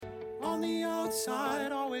on the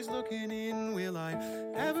outside, always looking in. Will I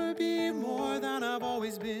ever be more than I've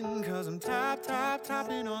always been? 'Cause I'm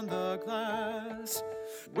tapping on the glass,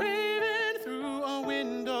 waving through a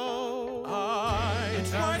window. I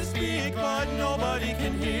try to speak, but nobody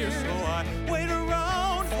can hear, so I wait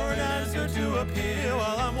around for an answer to appear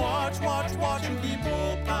while I'm watching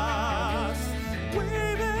people pass,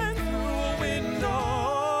 waving through a window.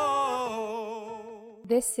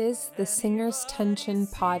 This is the Singers Tension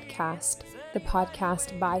Podcast, the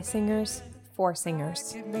podcast by singers for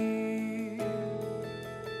singers. We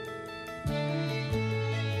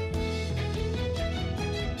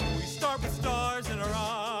start with stars in our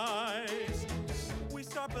eyes. We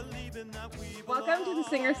start believing that we belong. Welcome to the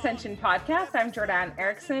Singers Tension Podcast. I'm Jordan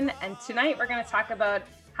Erickson, and tonight we're going to talk about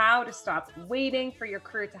how to stop waiting for your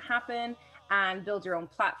career to happen and build your own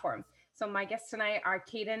platform. So my guests tonight are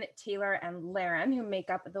Caden, Taylor, and Laren, who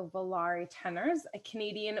make up the Volare Tenors, a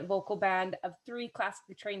Canadian vocal band of 3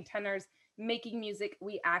 classically trained tenors making music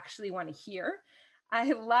we actually want to hear.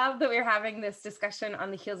 I love that we're having this discussion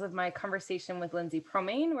on the heels of my conversation with Lindsay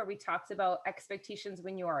Promain, where we talked about expectations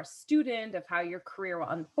when you are a student of how your career will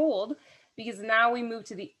unfold, because now we move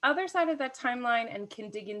to the other side of that timeline and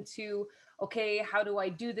can dig into, okay, how do I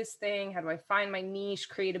do this thing? How do I find my niche,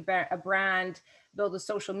 create a brand, build a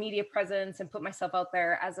social media presence, and put myself out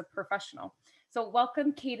there as a professional? So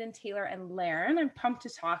welcome, Caden, Taylor, and Laren. I'm pumped to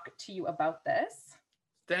talk to you about this.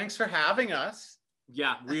 Thanks for having us.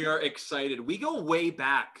 Yeah, we are excited. We go way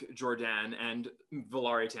back, Jordan and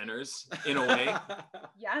Volare Tenors, in a way.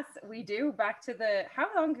 Yes, we do. Back to how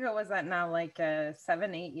long ago was that now? Like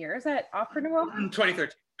 7-8 years at Opera Noel?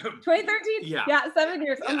 2013. 2013? Yeah. 7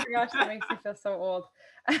 years. Oh my gosh, that makes me feel so old.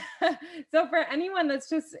 So for anyone that's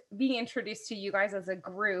just being introduced to you guys as a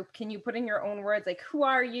group, can you put in your own words, like, who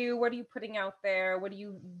are you? What are you putting out there? What do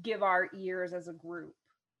you give our ears as a group?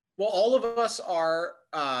 Well, all of us are,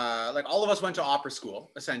 all of us went to opera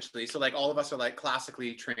school, essentially. So all of us are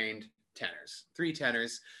classically trained tenors, 3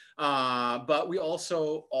 tenors. But we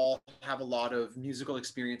also all have a lot of musical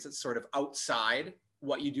experience that's sort of outside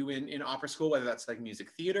what you do in opera school, whether that's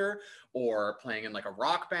music theater or playing in a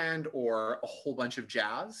rock band or a whole bunch of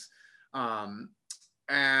jazz.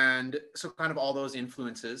 And so kind of all those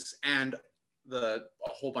influences and a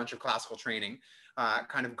whole bunch of classical training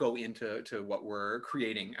kind of go into what we're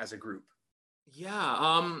creating as a group.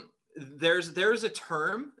 Yeah, there's a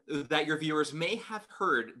term that your viewers may have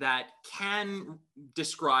heard that can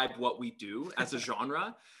describe what we do as a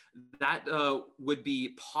genre. That would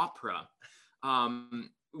be popera.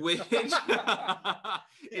 Which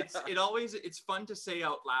it's fun to say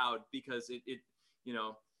out loud because it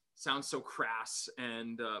sounds so crass,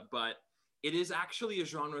 and but it is actually a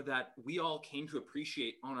genre that we all came to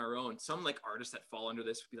appreciate on our own. Some artists that fall under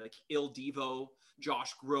this would be Il Divo,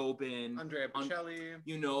 Josh Groban, Andrea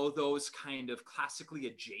Bocelli, those kind of classically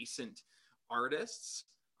adjacent artists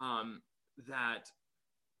that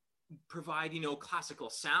provide classical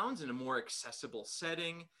sounds in a more accessible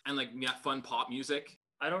setting and fun pop music.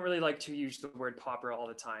 I don't really like to use the word popera all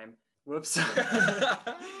the time. Whoops.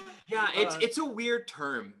 Yeah, it's a weird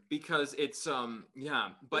term because it's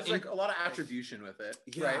but there's a lot of attribution with it,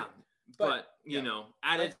 yeah, right? But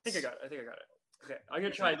I think I got it. Okay, I'm gonna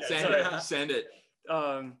try it. Send it.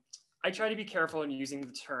 I try to be careful in using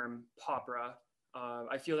the term popera.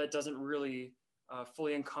 I feel that doesn't really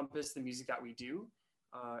fully encompass the music that we do.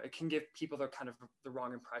 It can give people the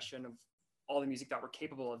wrong impression of all the music that we're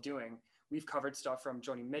capable of doing. We've covered stuff from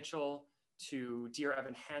Joni Mitchell to Dear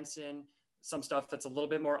Evan Hansen, some stuff that's a little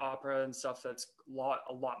bit more opera and stuff that's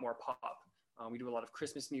a lot more pop. We do a lot of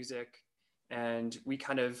Christmas music, and we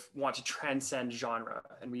kind of want to transcend genre,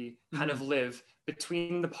 and we kind of live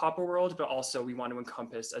between the pop world, but also we want to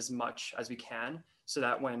encompass as much as we can so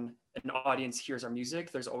that when an audience hears our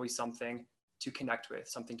music, there's always something to connect with,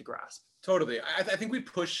 something to grasp. Totally. I think we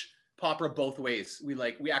push popera both ways.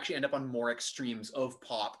 We actually end up on more extremes of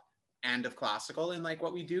pop and of classical in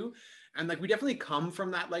what we do. And we definitely come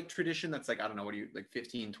from that tradition that's I don't know, what are you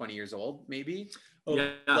 15, 20 years old maybe?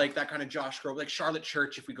 Yeah. That kind of Josh Groban, Charlotte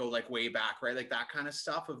Church, if we go way back, right? That kind of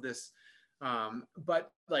stuff of this.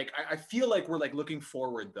 But I feel we're looking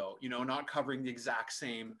forward though, not covering the exact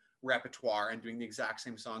same repertoire and doing the exact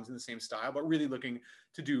same songs in the same style, but really looking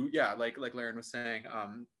to do, like Laren was saying,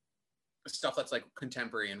 stuff that's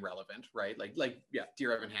contemporary and relevant, right?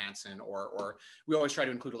 Dear Evan Hansen, or we always try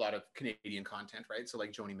to include a lot of Canadian content, right? So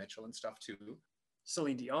Joni Mitchell and stuff too.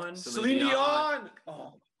 Celine Dion.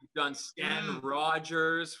 Oh, We've done Stan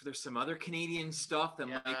Rogers. There's some other Canadian stuff that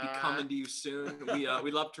might be coming to you soon.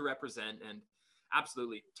 We love to represent, and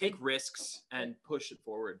Absolutely. Take risks and push it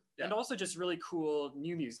forward. And also just really cool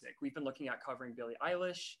new music. We've been looking at covering Billie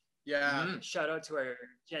Eilish. Yeah. Shout out to our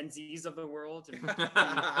Gen Zs of the world. And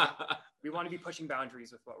we want to be pushing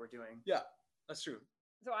boundaries with what we're doing. Yeah, that's true.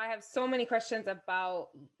 So I have so many questions about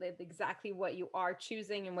exactly what you are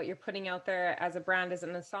choosing and what you're putting out there as a brand, as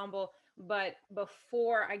an ensemble. But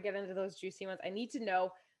before I get into those juicy ones, I need to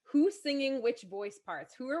know who's singing which voice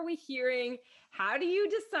parts. Who are we hearing? How do you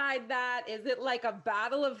decide that? Is it like a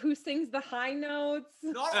battle of who sings the high notes?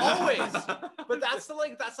 Not always, but that's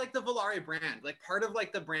like the Volare brand. Like part of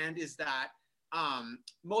like the brand is that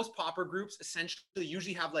most popper groups essentially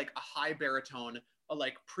usually have like a high baritone, a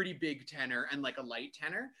like pretty big tenor, and like a light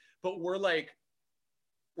tenor. But we're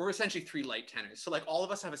essentially 3 light tenors. So like all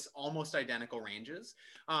of us have almost identical ranges.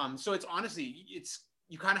 So it's honestly,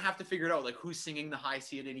 you kind of have to figure it out, like who's singing the high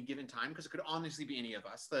C at any given time, because it could honestly be any of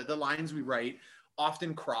us. The lines we write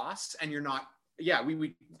often cross, and you're not. Yeah,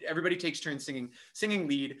 we everybody takes turns singing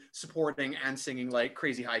lead, supporting, and singing like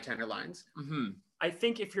crazy high tenor lines. Mm-hmm. I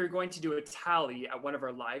think if you're going to do a tally at one of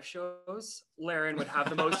our live shows, Laren would have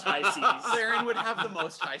the most high Cs. Laren would have the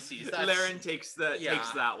most high Cs. Laren takes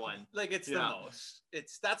that one. Like it's the most.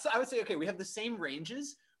 I would say, okay, we have the same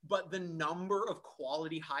ranges, but the number of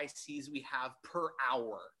quality high Cs we have per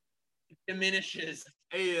hour diminishes.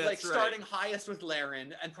 Hey, like starting highest with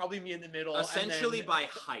Laren and probably me in the middle. Essentially by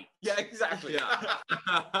height. Yeah, exactly. Yeah.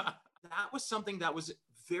 That was something that was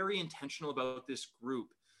very intentional about this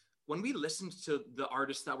group. When we listened to the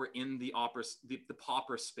artists that were in the opera, the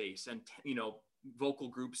popper space, and vocal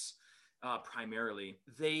groups primarily,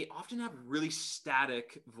 they often have really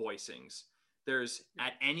static voicings. There's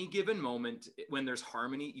at any given moment when there's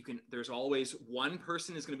harmony, there's always one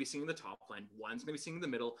person is going to be singing the top line, one's going to be singing the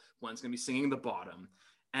middle, one's going to be singing the bottom,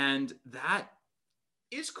 and that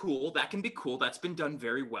is cool. That can be cool. That's been done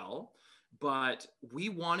very well, but we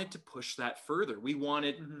wanted to push that further. We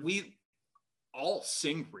all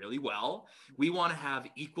sing really well. We want to have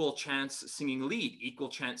equal chance singing lead, equal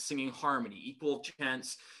chance singing harmony, equal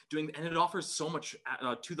chance and it offers so much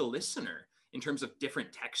to the listener in terms of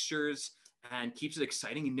different textures and keeps it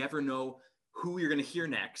exciting. You never know who you're going to hear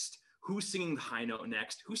next, who's singing the high note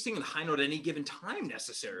next, who's singing the high note at any given time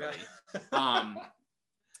necessarily.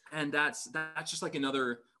 And that's just like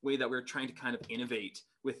another way that we're trying to kind of innovate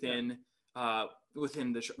within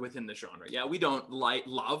the genre. Yeah, we don't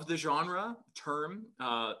love the genre term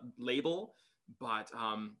label, but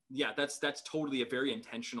that's totally a very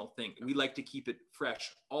intentional thing. We like to keep it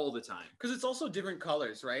fresh all the time because it's also different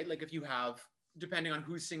colors, right? Like if you have, depending on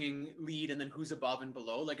who's singing lead and then who's above and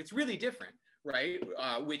below, like it's really different, right?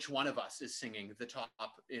 Which one of us is singing the top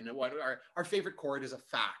in what our favorite chord is a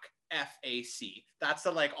FAC. That's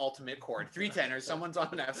the like ultimate chord. 3 tenors, someone's on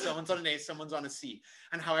an F, someone's on an A, someone's on a C.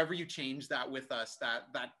 And however you change that with us,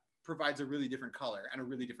 that provides a really different color and a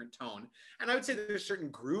really different tone. And I would say there's certain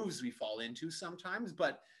grooves we fall into sometimes,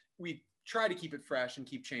 but we try to keep it fresh and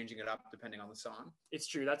keep changing it up depending on the song. It's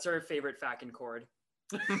true. That's our favorite FAC chord.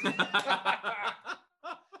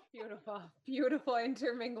 Beautiful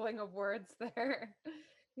intermingling of words there.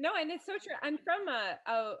 No, and it's so true. And from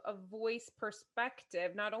a voice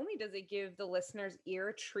perspective, not only does it give the listener's ear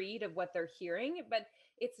a treat of what they're hearing, but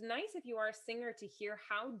it's nice if you are a singer to hear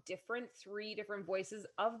how different 3 different voices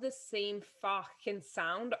of the same fa can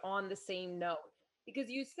sound on the same note. Because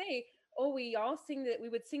you say, oh, we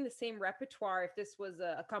would sing the same repertoire if this was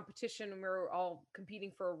a competition and we were all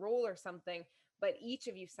competing for a role or something, but each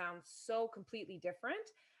of you sounds so completely different.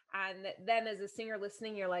 And then as a singer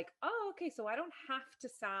listening, you're like, oh, okay, so I don't have to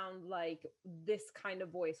sound like this kind of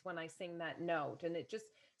voice when I sing that note. And it just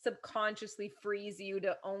subconsciously frees you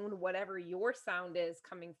to own whatever your sound is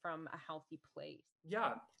coming from a healthy place.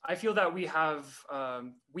 Yeah, I feel that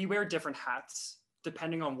we wear different hats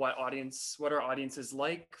depending on what our audience is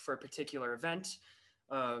like for a particular event.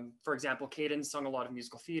 For example, Caden sung a lot of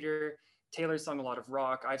musical theater, Taylor sung a lot of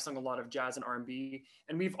rock, I've sung a lot of jazz and R&B,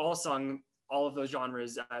 and we've all sung all of those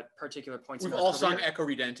genres at particular points. We've all sung Echo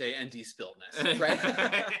Ridente and Die Stillness, right?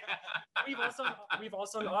 we've all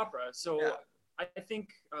sung opera. So yeah. I think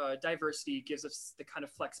diversity gives us the kind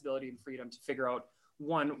of flexibility and freedom to figure out,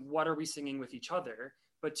 1, what are we singing with each other?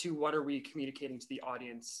 But 2, what are we communicating to the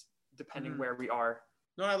audience depending where we are?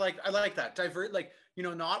 No, I like that.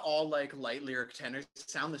 Not all like light lyric tenors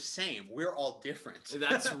sound the same. We're all different.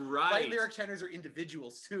 That's right. Light lyric tenors are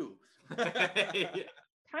individuals too.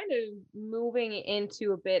 Kind of moving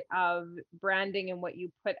into a bit of branding and what you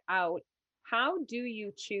put out, how do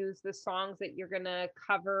you choose the songs that you're going to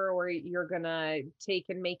cover or you're going to take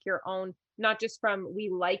and make your own, not just from we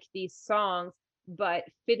like these songs, but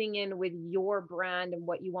fitting in with your brand and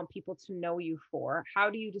what you want people to know you for? How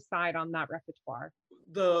do you decide on that repertoire?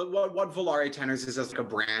 What Volare Tenors is as like a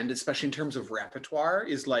brand, especially in terms of repertoire,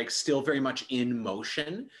 is like still very much in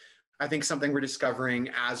motion. I think something we're discovering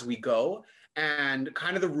as we go. And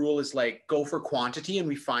kind of the rule is like go for quantity and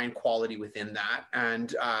we find quality within that.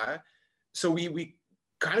 And so we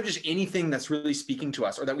kind of just anything that's really speaking to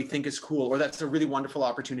us or that we think is cool or that's a really wonderful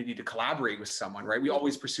opportunity to collaborate with someone, right? We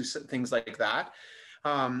always pursue things like that.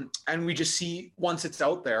 And we just see once it's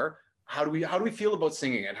out there, how do we feel about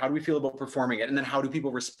singing it? How do we feel about performing it? And then how do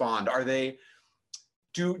people respond?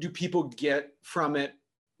 Do people get from it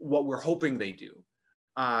what we're hoping they do?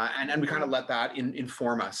 And we kind of let that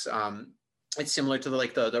inform us. It's similar to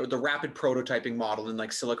the rapid prototyping model in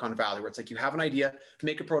like Silicon Valley, where it's like you have an idea,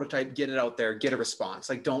 make a prototype, get it out there, get a response.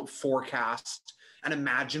 Like don't forecast and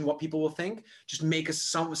imagine what people will think. Just make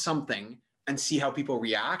something and see how people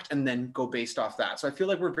react, and then go based off that. So I feel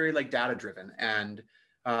like we're very like data driven, and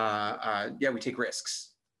we take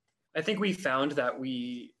risks. I think we found that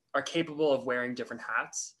we are capable of wearing different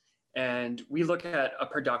hats, and we look at a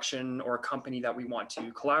production or a company that we want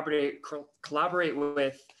to collaborate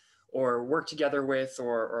with or work together with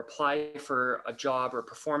or apply for a job or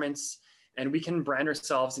performance, and we can brand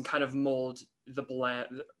ourselves and kind of mold the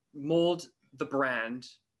brand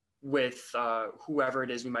with whoever it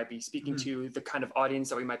is we might be speaking to, the kind of audience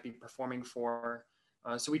that we might be performing for.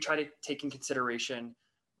 So we try to take in consideration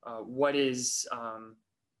what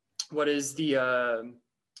would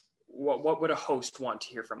a host want to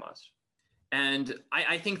hear from us. And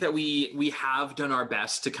I think that we have done our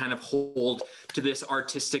best to kind of hold to this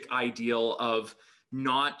artistic ideal of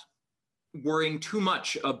not worrying too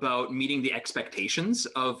much about meeting the expectations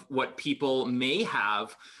of what people may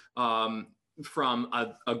have from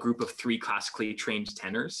a group of 3 classically trained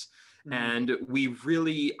tenors. Mm-hmm. And we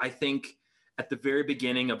really, I think, at the very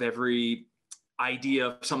beginning of every idea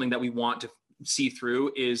of something that we want to see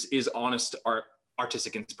through is honest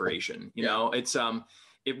artistic inspiration. You know, it's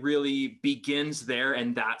it really begins there,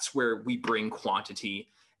 and that's where we bring quantity.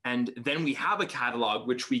 And then we have a catalog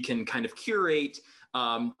which we can kind of curate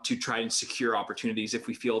to try and secure opportunities if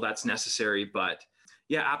we feel that's necessary. But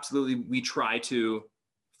yeah, absolutely, we try to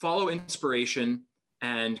follow inspiration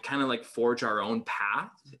and kind of like forge our own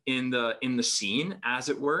path in the scene, as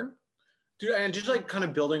it were. Dude, and just like kind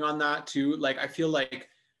of building on that too, like I feel like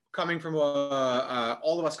coming from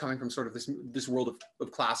all of us coming from sort of this world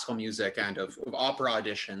of classical music and of opera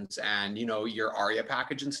auditions and, you know, your aria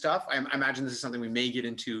package and stuff. I imagine this is something we may get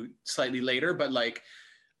into slightly later, but like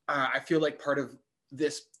I feel like part of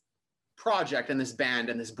this project and this band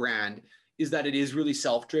and this brand is that it is really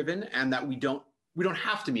self-driven, and that we don't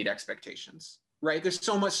have to meet expectations, right? There's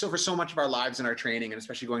so much, so for so much of our lives and our training, and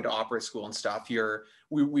especially going to opera school and stuff,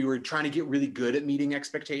 we were trying to get really good at meeting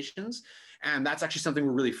expectations. And that's actually something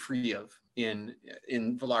we're really free of in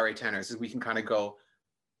Volare Tenors, is we can kind of go,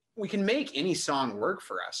 we can make any song work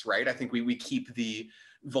for us, right? I think we keep the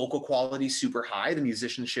vocal quality super high, the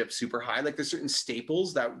musicianship super high. Like there's certain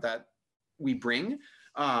staples that we bring,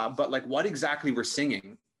 but like what exactly we're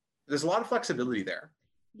singing, there's a lot of flexibility there.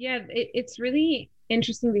 Yeah, it's really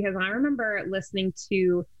interesting because I remember listening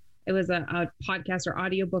to, it was a podcast or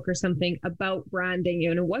audiobook or something about branding,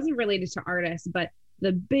 and it wasn't related to artists, but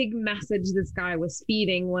the big message this guy was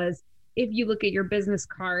feeding was, if you look at your business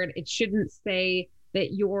card, it shouldn't say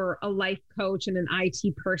that you're a life coach and an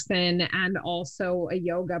IT person and also a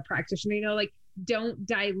yoga practitioner. You know, like, don't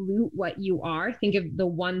dilute what you are. Think of the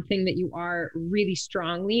one thing that you are really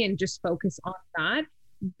strongly and just focus on that.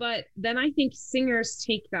 But then I think singers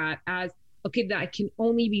take that as, okay, that I can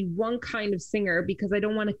only be one kind of singer because I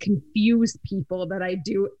don't want to confuse people that I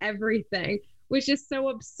do everything, which is so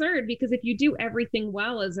absurd, because if you do everything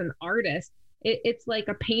well as an artist, it's like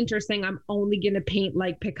a painter saying, I'm only going to paint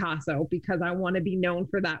like Picasso because I want to be known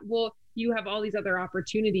for that. Well, you have all these other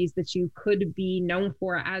opportunities that you could be known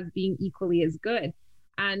for as being equally as good.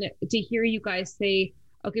 And to hear you guys say,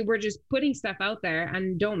 okay, we're just putting stuff out there,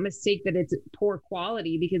 and don't mistake that it's poor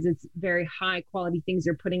quality, because it's very high quality things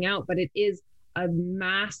you're putting out, but it is a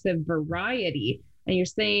massive variety. And you're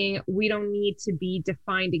saying we don't need to be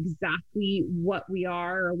defined exactly what we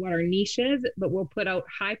are or what our niche is, but we'll put out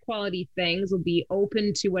high quality things. We'll be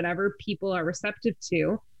open to whatever people are receptive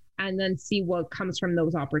to, and then see what comes from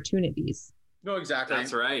those opportunities. No, exactly.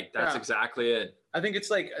 That's right. That's exactly it. I think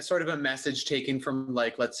it's like a sort of a message taken from,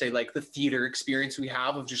 like, let's say like the theater experience we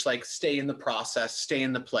have of just like, stay in the process, stay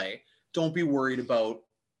in the play. Don't be worried about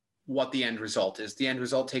what the end result is. The end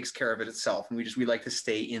result takes care of it itself. And we like to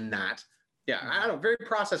stay in that. Yeah, I don't know, very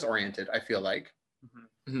process oriented, I feel like.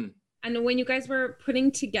 Mm-hmm. Mm-hmm. And when you guys were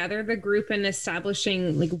putting together the group and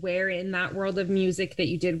establishing like where in that world of music that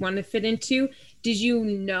you did want to fit into, did you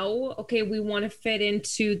know, okay, we want to fit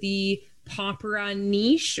into the popera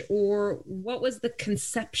niche, or what was the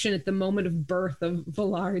conception at the moment of birth of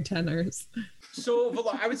Volare Tenors? So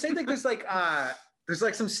I would say like there's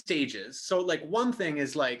like some stages. So like one thing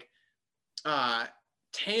is like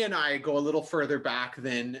Tay and I go a little further back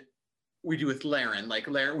than we do with Laren. Like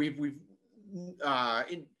Laren, we've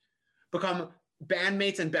become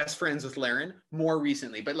bandmates and best friends with Laren more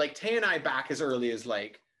recently. But like Tay and I back as early as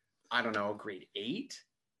like, I don't know, grade 8,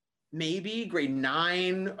 maybe grade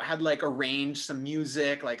 9, had like arranged some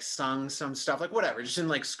music, like sung some stuff, like whatever, just in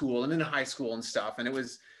like school and in high school and stuff. And it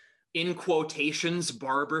was in quotations,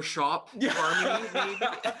 barbershop harmony, maybe.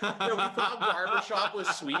 Yeah, we thought barbershop was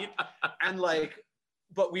sweet. And like,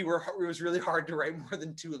 but it was really hard to write more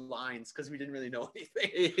than 2 lines because we didn't really know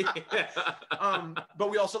anything. But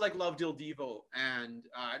we also like loved Il Divo and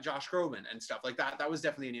Josh Groban and stuff like that. That was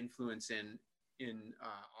definitely an influence in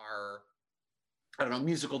our, I don't know,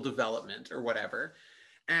 musical development or whatever.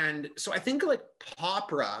 And so I think like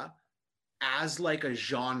popera as like a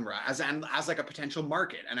genre, as like a potential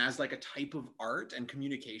market and as like a type of art and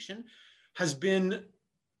communication has been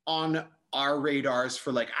on our radars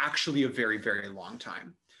for like actually a very, very long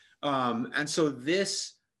time. And so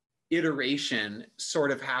this iteration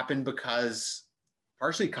sort of happened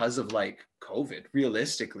partially because of like COVID,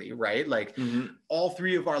 realistically, right? Like all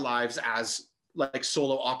 3 of our lives as like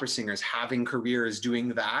solo opera singers, having careers doing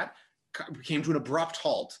that came to an abrupt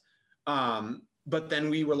halt. But then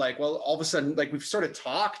we were like, well, all of a sudden, like we've sort of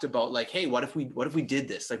talked about like, hey, what if we did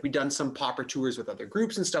this? Like we've done some popper tours with other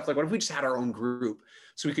groups and stuff. Like, what if we just had our own group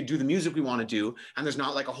so we could do the music we want to do? And there's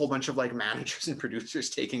not like a whole bunch of like managers and producers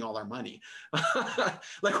taking all our money.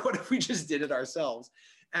 Like, what if we just did it ourselves?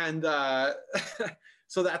 And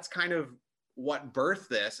so that's kind of what birthed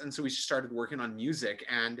this. And so we started working on music.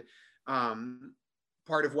 And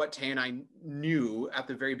part of what Tay and I knew at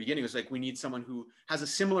the very beginning was like, we need someone who has a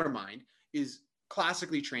similar mind, is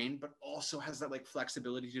classically trained, but also has that like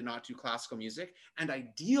flexibility to not do classical music, and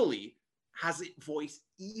ideally has a voice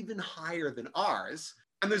even higher than ours.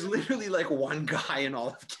 And there's literally like one guy in all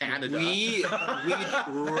of Canada. We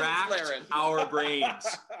racked our brains.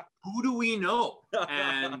 Who do we know?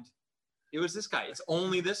 And it was this guy. It's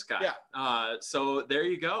only this guy. Yeah. So there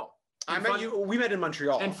you go. We met in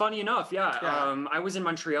Montreal. And funny enough, I was in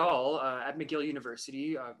Montreal at McGill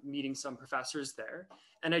University, meeting some professors there.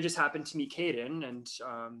 And I just happened to meet Caden, and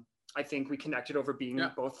I think we connected over being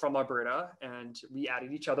both from Alberta, and we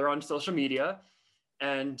added each other on social media.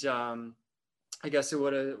 And I guess it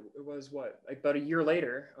was about a year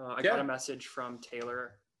later, I got a message from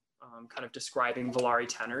Taylor kind of describing Volare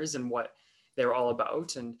Tenors and what they were all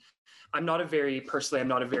about. And I'm not a very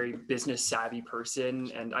business savvy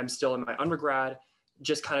person, and I'm still in my undergrad,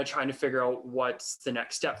 just kind of trying to figure out what's the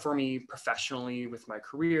next step for me professionally with my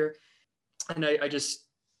career. And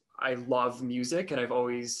I love music, and I've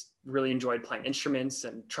always really enjoyed playing instruments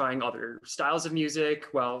and trying other styles of music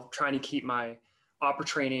while trying to keep my opera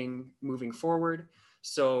training moving forward.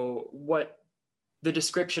 So what the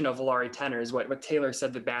description of Volare Tenors, what Taylor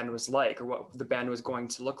said the band was like, or what the band was going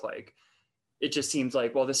to look like, it just seems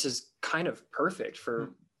like, well, this is kind of perfect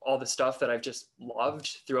for all the stuff that I've just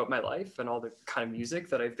loved throughout my life and all the kind of music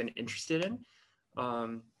that I've been interested in.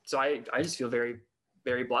 So I just feel very,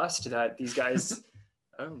 very blessed that these guys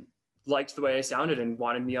liked the way I sounded and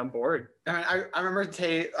wanted me on board. I remember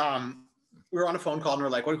Tay, we were on a phone call and we're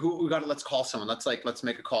like, let's call someone. Let's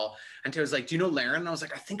make a call. And Tay was like, do you know Laren? And I was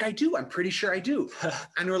like, I think I do. I'm pretty sure I do.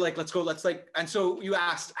 And we're like, let's go. And so you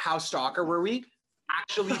asked, how stalker were we?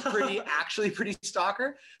 Actually pretty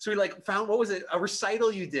stalker. So we like found, what was it? A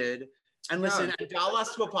recital you did. And listen, and Dalla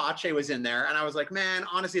Sua Pace was in there. And I was like, man,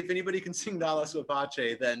 honestly, if anybody can sing Dalla Sua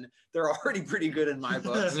Pace, then they're already pretty good in my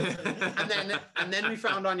books. and then we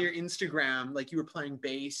found on your Instagram, like you were playing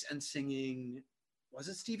bass and singing, was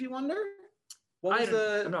it Stevie Wonder?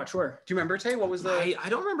 I'm not sure. Do you remember, Tay? What was the... I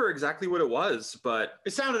don't remember exactly what it was, but...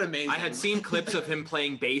 It sounded amazing. I had seen clips of him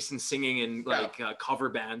playing bass and singing in like cover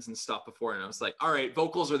bands and stuff before. And I was like, all right,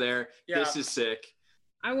 vocals are there. Yeah. This is sick.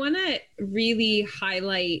 I want to really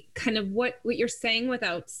highlight kind of what you're saying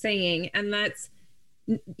without saying. And that's,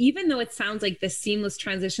 even though it sounds like this seamless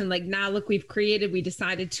transition, like now look, we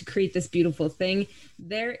decided to create this beautiful thing.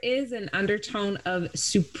 There is an undertone of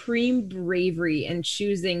supreme bravery in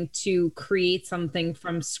choosing to create something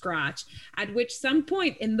from scratch, at which some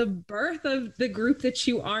point in the birth of the group that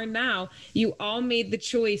you are now, you all made the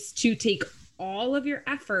choice to take all of your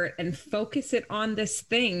effort and focus it on this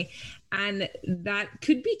thing. And that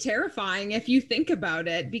could be terrifying if you think about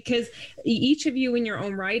it, because each of you in your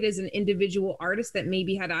own right is an individual artist that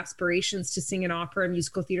maybe had aspirations to sing in opera,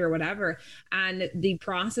 musical theater, or whatever. And the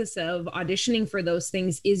process of auditioning for those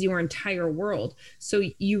things is your entire world. So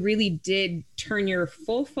you really did turn your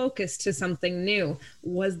full focus to something new.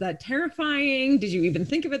 Was that terrifying? Did you even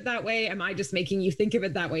think of it that way? Am I just making you think of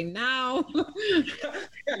it that way now?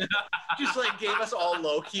 Just like gave us all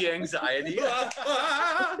low-key anxiety.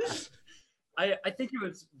 I think it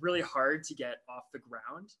was really hard to get off the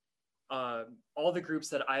ground. All the groups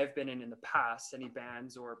that I've been in the past, any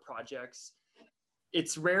bands or projects,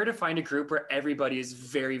 it's rare to find a group where everybody is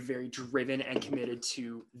very, very driven and committed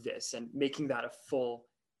to this and making that a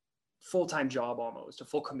full-time job, almost a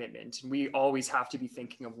full commitment. And we always have to be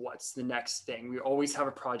thinking of what's the next thing. We always have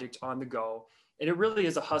a project on the go. And it really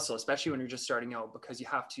is a hustle, especially when you're just starting out, because you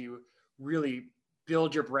have to really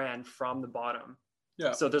build your brand from the bottom.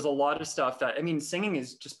 Yeah. So there's a lot of stuff that, I mean, singing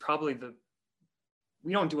is just probably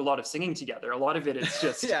we don't do a lot of singing together. A lot of it is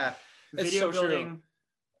just video building.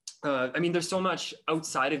 I mean, there's so much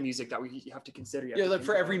outside of music that we have to consider. Like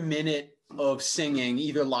for every minute of singing,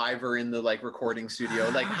 either live or in the like recording studio,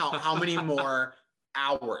 like how many more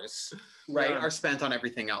hours, right, are spent on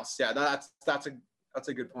everything else? Yeah, that's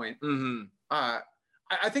a good point. Mm-hmm. I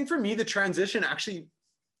think for me, the transition actually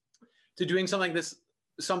to doing something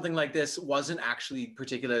like this wasn't actually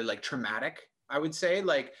particularly like traumatic, I would say.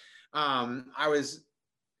 Like I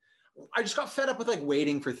just got fed up with like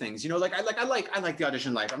waiting for things, like I like the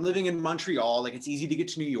audition life. I'm living in Montreal, like it's easy to get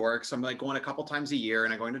to New York, so I'm like going a couple times a year,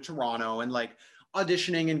 and I'm going to Toronto and like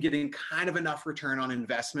auditioning and getting kind of enough return on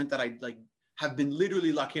investment that I like have been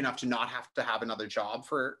literally lucky enough to not have to have another job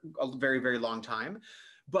for a very, very long time.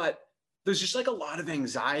 But there's just like a lot of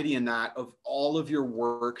anxiety in that of all of your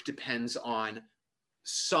work depends on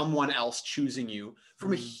someone else choosing you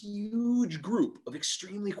from a huge group of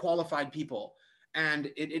extremely qualified people.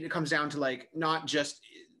 And it comes down to like, not just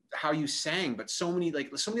how you sang, but so many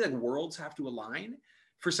worlds have to align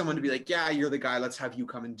for someone to be like, yeah, you're the guy, let's have you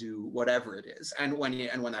come and do whatever it is. And when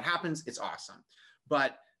that happens, it's awesome.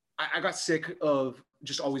 But I got sick of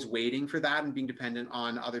just always waiting for that and being dependent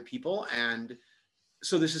on other people. And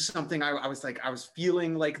so this is something I was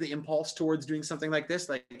feeling like the impulse towards doing something like this.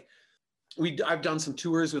 Like I've done some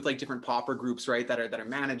tours with like different popper groups, right, that are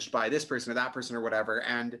managed by this person or that person or whatever.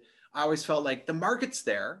 And I always felt like the market's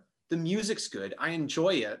there, the music's good, I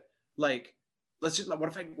enjoy it. Like, what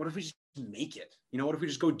if we just make it? What if we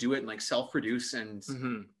just go do it and like self-produce and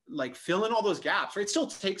like fill in all those gaps, right? Still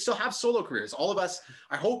have solo careers. All of us,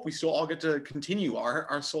 I hope we still all get to continue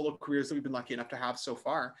our solo careers that we've been lucky enough to have so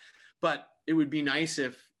far. But it would be nice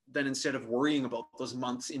if then instead of worrying about those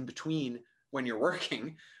months in between when you're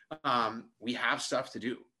working, we have stuff to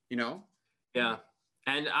do, Yeah.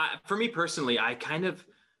 And for me personally, I kind of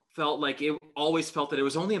always felt that it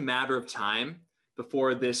was only a matter of time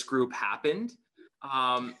before this group happened.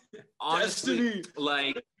 Honestly,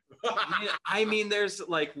 like, I mean, there's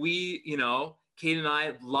like, Kate and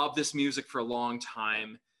I love this music for a long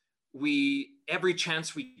time. Every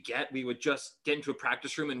chance we get, we would just get into a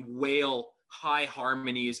practice room and wail high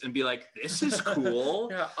harmonies and be like, this is cool.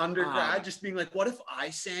 Yeah, undergrad, just being like, what if I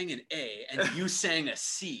sang an A and you sang a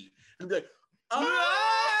C? And be like, and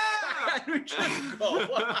we just go.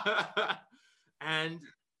 and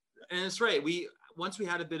it's right. Once we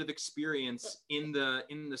had a bit of experience in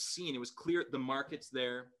the scene, it was clear the market's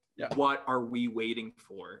there. Yeah. What are we waiting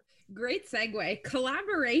for? Great segue.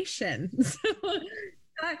 Collaboration.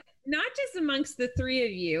 Not just amongst the three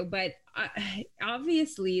of you, but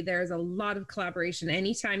obviously there's a lot of collaboration.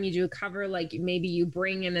 Anytime you do a cover, like maybe you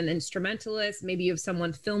bring in an instrumentalist, maybe you have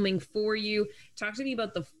someone filming for you. Talk to me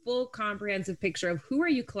about the full comprehensive picture of who are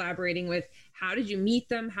you collaborating with? How did you meet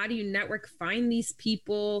them? How do you network, find these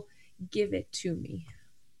people? Give it to me.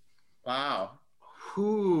 Wow.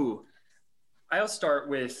 I'll start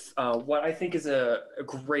with what I think is a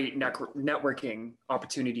great networking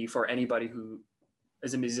opportunity for anybody who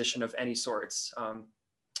is a musician of any sorts.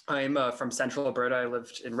 I'm from Central Alberta. I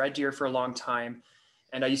lived in Red Deer for a long time,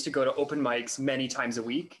 and I used to go to open mics many times a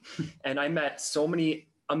week. And I met so many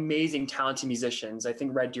amazing, talented musicians. I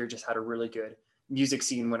think Red Deer just had a really good music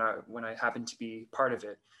scene when I happened to be part of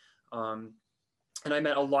it. And I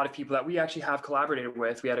met a lot of people that we actually have collaborated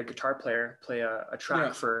with. We had a guitar player play a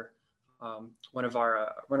track for one of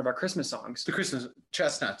our Christmas songs. The Christmas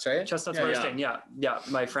Chestnuts, right? Chestnuts Roasting, yeah.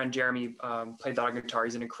 My friend Jeremy played that on guitar.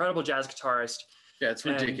 He's an incredible jazz guitarist. Yeah, it's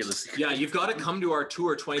ridiculous. Yeah, you've got to come to our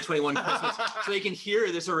tour 2021 Christmas so you can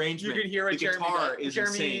hear this arrangement. You can hear the what guitar is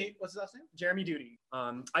insane. What's his last name? Jeremy Duty.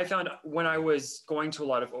 I found when I was going to a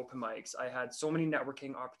lot of open mics, I had so many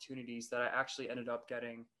networking opportunities that I actually ended up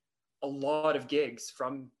getting a lot of gigs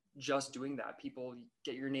from just doing that. People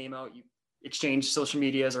get your name out, you exchange social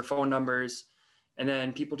medias or phone numbers, and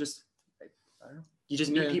then people just, I don't know, you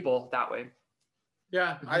just meet people that way.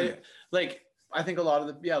 Yeah, I think a lot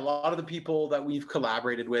of the people that we've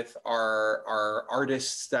collaborated with are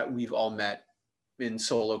artists that we've all met in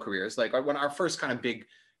solo careers. Like when our first kind of big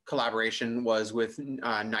collaboration was with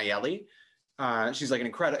Nayeli. She's like an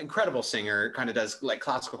incredible singer, kind of does like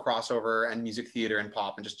classical crossover and music theater and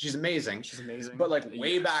pop, and she's amazing. She's amazing. But like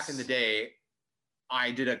way back in the day,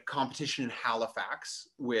 I did a competition in Halifax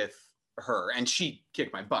with her, and she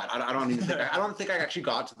kicked my butt. I don't think I actually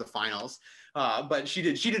got to the finals, but she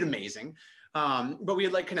did amazing. But we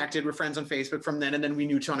had like connected, we're friends on Facebook from then, and then we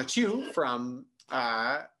knew Tana too from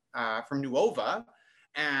Nuova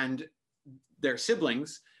and their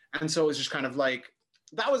siblings, and so it was just kind of like,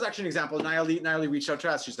 that was actually an example. Nayeli reached out to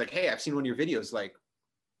us. She's like, hey, I've seen one of your videos, like,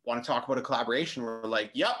 want to talk about a collaboration? We're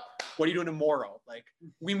like, yep, what are you doing tomorrow? Like,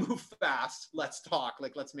 we move fast, let's talk,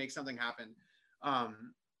 like, let's make something happen.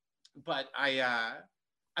 But I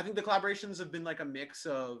think the collaborations have been like a mix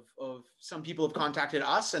of some people have contacted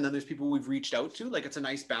us, and then there's people we've reached out to. Like, it's a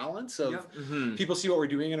nice balance of people see what we're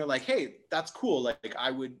doing and are like, hey, that's cool. Like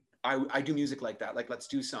I do music like that. Like, let's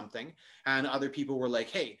do something. And other people were like,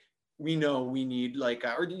 hey, we know we need like,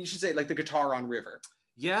 or you should say like the guitar on River.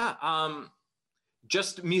 Yeah.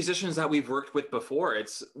 Just musicians that we've worked with before.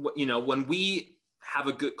 It's, you know, when we have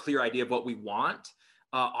a good, clear idea of what we want,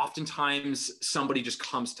 oftentimes somebody just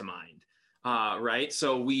comes to mind. Right.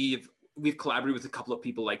 So we've collaborated with a couple of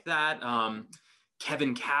people like that.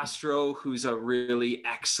 Kevin Castro, who's a really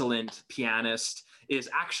excellent pianist, is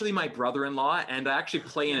actually my brother-in-law, and I actually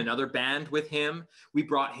play in another band with him. We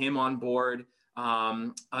brought him on board.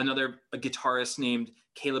 A guitarist named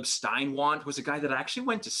Caleb Steinwant was a guy that I actually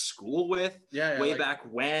went to school with way back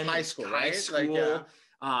when. High school, right? School.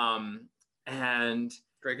 And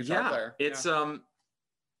great guitar player. It's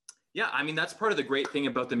I mean, that's part of the great thing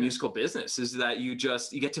about the musical business is that you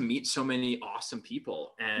get to meet so many awesome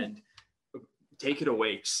people. And take it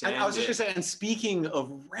away. And I was just gonna say, and speaking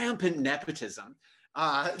of rampant nepotism,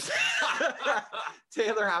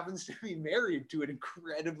 Taylor happens to be married to an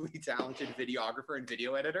incredibly talented videographer and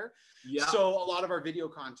video editor. Yeah. So a lot of our video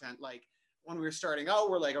content, like when we were starting out,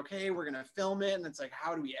 we're like, okay, we're gonna film it, and it's like,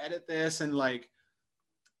 how do we edit this? And like,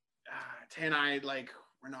 Tay and I, like,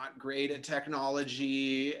 we're not great at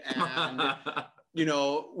technology, and you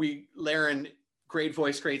know, Laren, great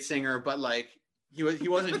voice, great singer, but like, he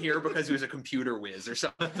wasn't here because he was a computer whiz or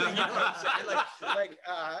something. You know what I'm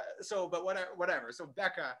saying? But whatever. So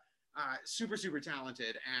Becca, super, super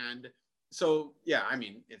talented. And so, yeah, I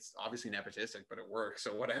mean, it's obviously nepotistic, but it works.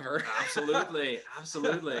 So whatever. Absolutely.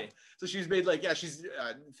 So she's made she's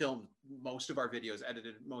filmed most of our videos,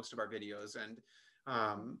 edited most of our videos. And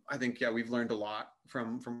I think, we've learned a lot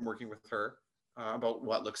from working with her about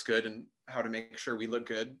what looks good and how to make sure we look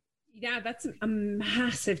good. Yeah, that's a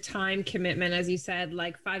massive time commitment, as you said,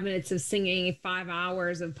 like 5 minutes of singing, 5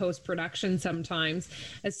 hours of post-production sometimes.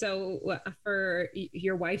 And so for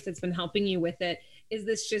your wife that's been helping you with it, is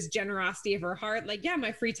this just generosity of her heart? Like, yeah,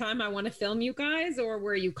 my free time, I want to film you guys, or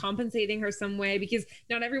were you compensating her some way? Because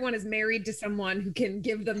not everyone is married to someone who can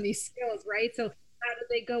give them these skills, right? So how do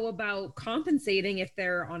they go about compensating if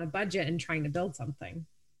they're on a budget and trying to build something?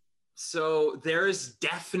 So there is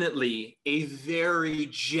definitely a very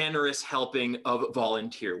generous helping of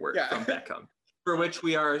volunteer work from Beckham, for which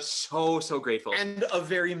we are so, so grateful. And a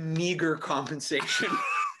very meager compensation.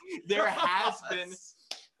 There has been,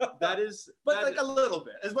 like a little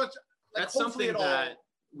bit, as much. Like, that's something that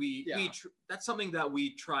that's something that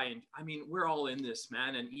we try and, I mean, we're all in this,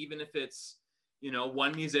 man. And even if it's, you know,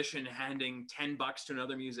 one musician handing $10 to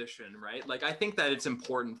another musician, right? Like, I think that it's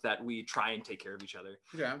important that we try and take care of each other.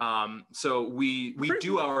 Yeah. So we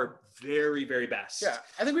do our very, very best. Yeah.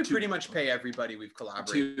 I think we pretty much pay everybody we've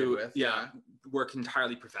collaborated with. Yeah. Work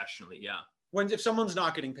entirely professionally. Yeah. If someone's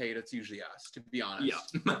not getting paid, it's usually us, to be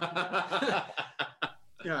honest. Yeah.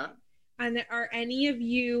 Yeah. And are any of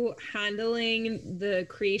you handling the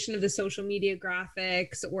creation of the social media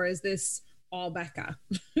graphics, or is this all Becca?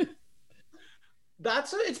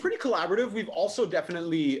 It's pretty collaborative. We've also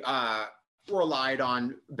definitely relied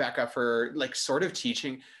on Becca for like sort of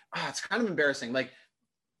teaching. It's kind of embarrassing. Like,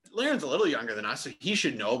 Laren a little younger than us, so he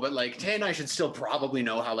should know, but like Tay and I should still probably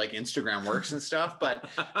know how like Instagram works and stuff. But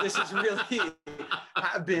this has really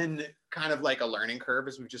been kind of like a learning curve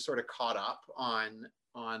as we've just sort of caught up on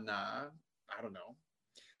I don't know.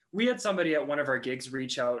 We had somebody at one of our gigs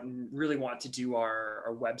reach out and really want to do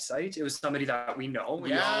our website. It was somebody that we know.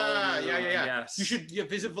 Yeah. Yes. You should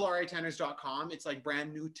visit VolareTenors.com. It's like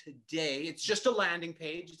brand new today. It's just a landing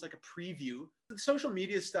page. It's like a preview. The social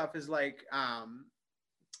media stuff is like,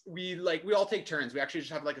 we all take turns. We actually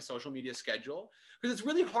just have like a social media schedule because it's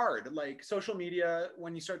really hard. Like social media,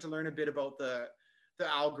 when you start to learn a bit about the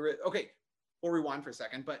algorithm. Okay, we'll rewind for a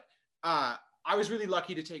second, but I was really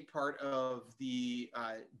lucky to take part of the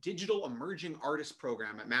Digital Emerging Artist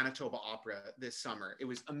Program at Manitoba Opera this summer. It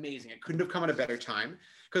was amazing. It couldn't have come at a better time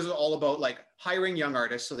because it was all about like hiring young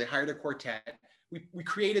artists. So they hired a quartet. We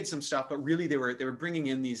created some stuff, but really they were bringing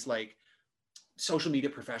in these like social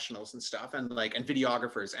media professionals and stuff, and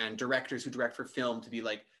videographers and directors who direct for film to be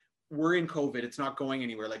like, we're in COVID, it's not going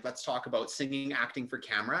anywhere. Like, let's talk about singing, acting for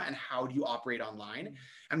camera, and how do you operate online?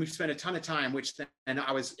 And we've spent a ton of time, and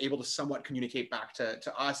I was able to somewhat communicate back to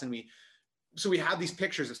us. And we have these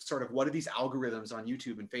pictures of sort of what do these algorithms on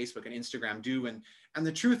YouTube and Facebook and Instagram do? And the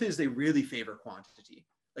truth is they really favor quantity.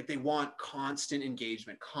 Like they want constant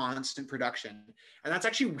engagement, constant production. And that's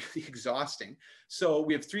actually really exhausting. So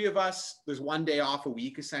we have 3 of us, there's 1 day off a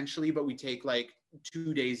week essentially, but we take like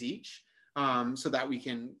 2 days each so that we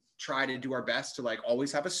can try to do our best to like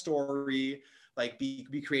always have a story, like be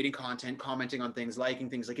creating content, commenting on things, liking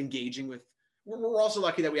things, like engaging with. We're also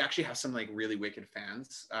lucky that we actually have some like really wicked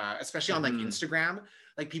fans, especially on like Instagram,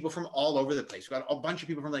 like people from all over the place. We got a bunch of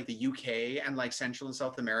people from like the UK and like Central and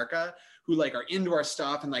South America who like are into our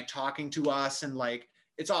stuff and like talking to us, and like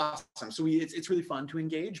it's awesome. So it's really fun to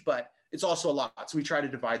engage, but it's also a lot. So we try to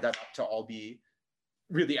divide that up to all be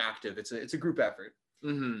really active. It's a group effort.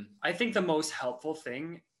 Mm-hmm. I think the most helpful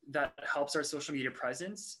thing that helps our social media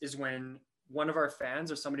presence is when one of our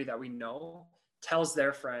fans or somebody that we know tells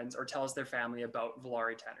their friends or tells their family about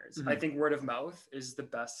Volare Tenors. I think word of mouth is the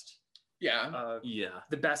best.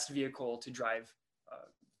 The best vehicle to drive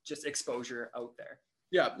just exposure out there.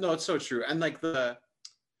 Yeah, no, it's so true. And like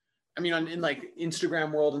in like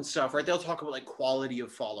Instagram world and stuff, right? They'll talk about like quality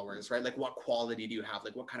of followers, right? Like what quality do you have?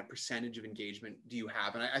 Like what kind of percentage of engagement do you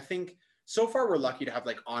have? And I think so far we're lucky to have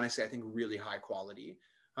like, honestly, I think really high quality.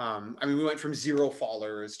 We went from 0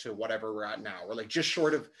 followers to whatever we're at now. We're just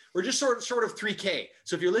short of 3K.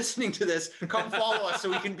 So if you're listening to this, come follow us so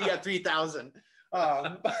we can be at 3,000.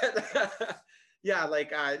 But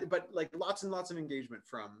lots and lots of engagement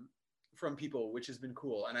from people, which has been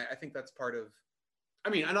cool. And I think that's part of,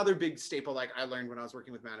 another big staple, like I learned when I was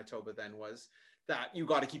working with Manitoba then, was that you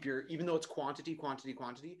got to keep even though it's quantity, you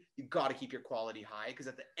got to keep your quality high, because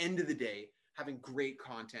at the end of the day, having great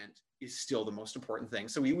content is still the most important thing.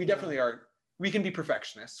 So we definitely are, we can be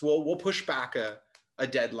perfectionists. We'll push back a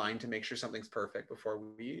deadline to make sure something's perfect before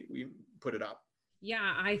we put it up.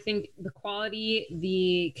 Yeah, I think the quality,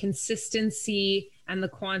 the consistency, and the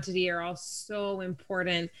quantity are all so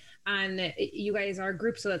important. And you guys are a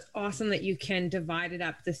group, so that's awesome that you can divide it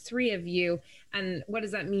up, the 3 of you. And what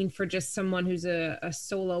does that mean for just someone who's a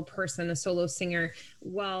solo person, a solo singer?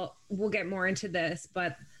 Well, we'll get more into this,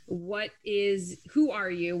 but who are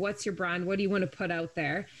you? What's your brand? What do you want to put out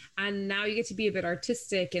there? And now you get to be a bit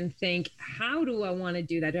artistic and think, how do I want to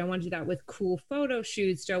do that? Do I want to do that with cool photo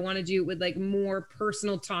shoots? Do I want to do it with like more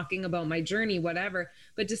personal talking about my journey, whatever?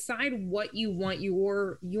 But decide what you want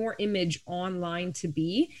your image online to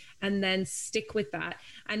be, and then stick with that.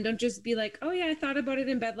 And don't just be like, oh yeah, I thought about it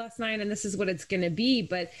in bed last night and this is what it's going to be.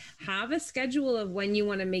 But have a schedule of when you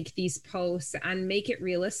want to make these posts and make it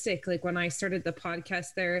realistic. Like when I started the podcast,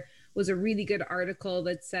 there was a really good article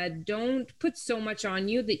that said, don't put so much on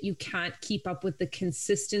you that you can't keep up with the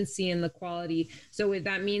consistency and the quality. So if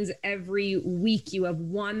that means every week you have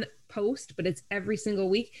 1 post, but it's every single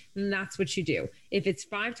week, then that's what you do. If it's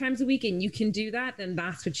 5 times a week and you can do that, then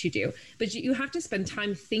that's what you do. But you have to spend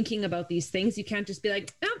time thinking about these things. You can't just be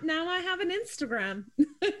like, oh, now I have an Instagram.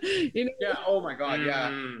 Yeah. Oh my God.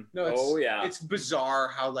 Yeah. No, it's bizarre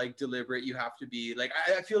how like deliberate you have to be. Like,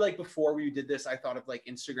 I feel like before we did this, I thought of like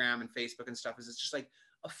Instagram and Facebook and stuff as it's just like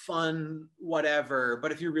a fun whatever.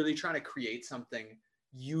 But if you're really trying to create something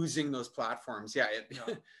using those platforms,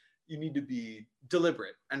 you need to be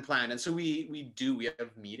deliberate and planned. And so we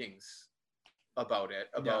have meetings about it,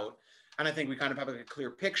 and I think we kind of have like a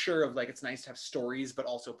clear picture of like, it's nice to have stories, but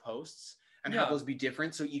also posts, and have those be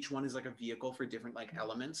different. So each one is like a vehicle for different like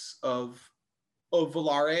elements of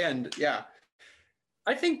Volare. And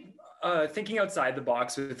I think thinking outside the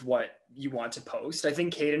box with what you want to post. I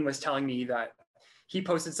think Caden was telling me that he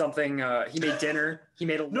posted something. He made dinner. He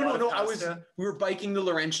made a lot of pasta. We were biking the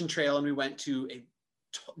Laurentian Trail and we went to a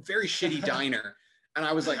very shitty diner. And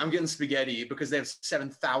I was like, I'm getting spaghetti because they have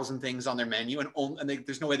 7,000 things on their menu and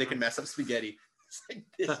there's no way they can mess up spaghetti. It's like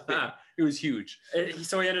this big. It was huge.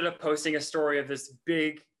 So he ended up posting a story of this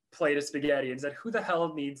big plate of spaghetti and said, who the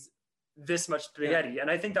hell needs this much spaghetti? And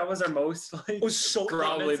I think that was our most it was so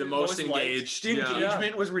probably the most engaged. The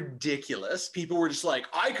engagement was ridiculous. People were just like,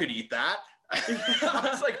 I could eat that.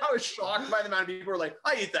 I was shocked by the amount of people who were like,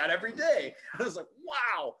 I eat that every day. I was like,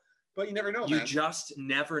 wow. But you never know, You man. just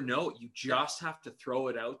never know. You just have to throw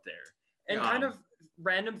it out there. And kind of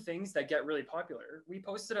random things that get really popular. We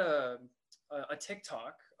posted a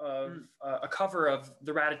TikTok of a cover of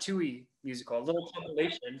the Ratatouille musical, a little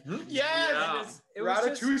compilation. Yeah. It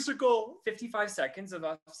was Ratatouille. 55 seconds of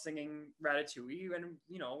us singing Ratatouille, and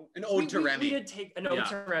an ode to Remy. We did take an ode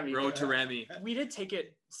to Remy. Road to Remy. We did take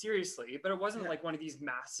it seriously, but it wasn't like one of these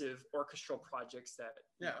massive orchestral projects that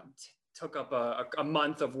took up a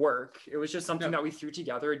month of work. It was just something that we threw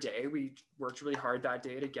together a day. We worked really hard that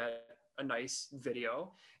day to get a nice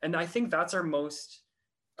video, and I think that's our most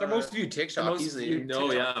viewed TikTok easily.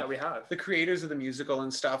 That we have. The creators of the musical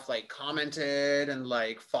and stuff like commented and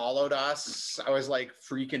like followed us. I was like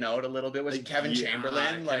freaking out a little bit. Was Kevin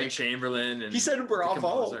Chamberlain? Kevin Chamberlain, and he said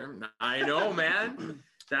bravo. I know, man.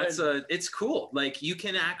 It's cool. Like you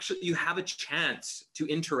have a chance to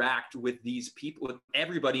interact with these people, with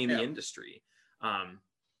everybody in the industry.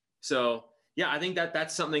 So yeah, I think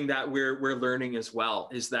that's something that we're learning as well,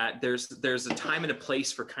 is that there's a time and a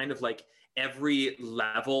place for kind of like every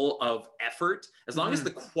level of effort, as long as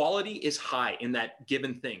the quality is high in that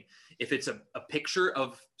given thing. If it's a picture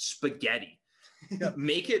of spaghetti,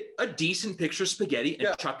 make it a decent picture of spaghetti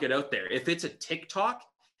and chuck it out there. If it's a TikTok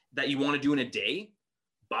that you want to do in a day,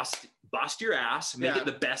 bust your ass, make it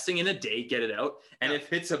the best thing in a day, get it out. And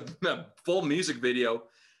if it's a full music video,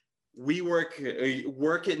 we work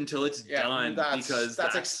it until it's done, because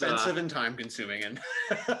that's expensive and time consuming, and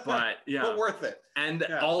but worth it. And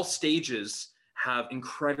all stages have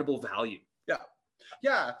incredible value.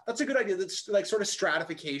 Yeah, that's a good idea. That's like sort of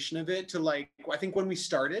stratification of it to like, I think when we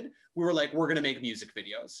started, we were like, we're going to make music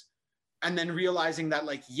videos. And then realizing that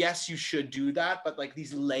like, yes, you should do that, but like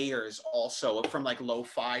these layers also from like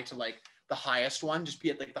lo-fi to like the highest one, just be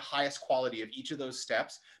at like the highest quality of each of those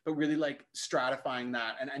steps, but really like stratifying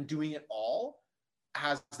that and doing it all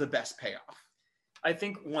has the best payoff. I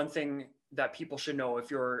think one thing that people should know, if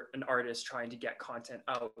you're an artist trying to get content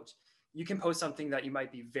out, you can post something that you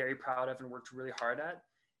might be very proud of and worked really hard at.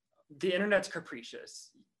 The internet's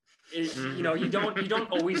capricious. You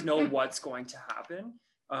don't always know what's going to happen.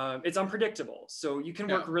 It's unpredictable. So you can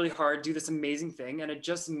work really hard, do this amazing thing, and it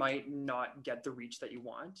just might not get the reach that you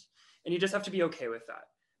want. And you just have to be okay with that.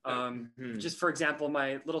 Just for example,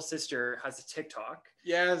 my little sister has a TikTok.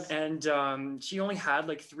 Yes. And she only had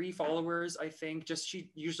like 3 followers, I think. She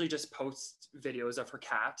usually just posts videos of her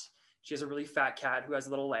cat. She has a really fat cat who has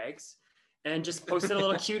little legs, and just posted a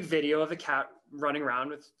little cute video of the cat running around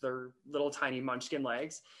with their little tiny munchkin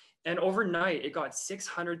legs. And overnight it got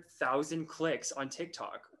 600,000 clicks on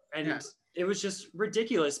TikTok. And it was just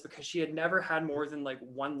ridiculous because she had never had more than like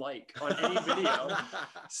 1 like on any video.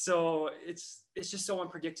 So it's just so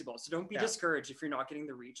unpredictable. So don't be discouraged if you're not getting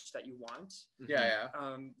the reach that you want.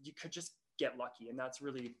 You could just get lucky. And that's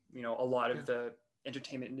really, a lot of the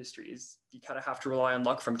entertainment industries. You kind of have to rely on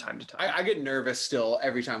luck from time to time. I get nervous still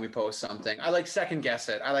every time we post something. I like second guess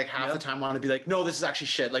it. I like half the time want to be like, no, this is actually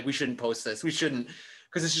shit. Like we shouldn't post this. We shouldn't.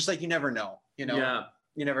 Because it's just like, you never know, you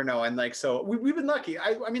never know. And like, so we've been lucky.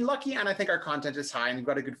 I mean, lucky. And I think our content is high and we've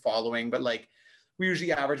got a good following, but like we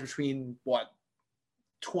usually average between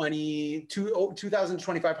 2,000,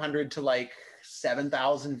 2,500 to like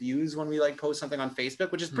 7,000 views when we like post something on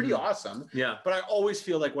Facebook, which is pretty awesome. Yeah. But I always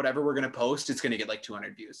feel like whatever we're going to post, it's going to get like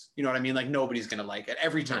 200 views. You know what I mean? Like nobody's going to like it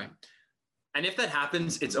every time. And if that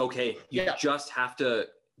happens, it's okay. You just have to,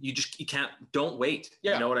 you can't, don't wait.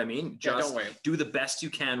 You know what I mean? Just don't wait. Do the best you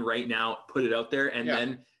can right now, put it out there, and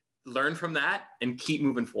then learn from that and keep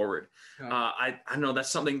moving forward. I know that's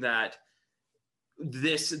something that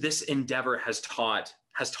this endeavor has taught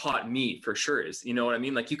me for sure, is, you know what I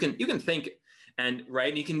mean? Like you can think, and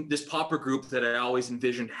right, you can, this popper group that I always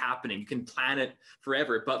envisioned happening, you can plan it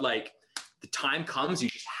forever, but like the time comes, you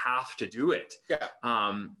just have to do it.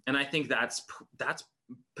 And I think that's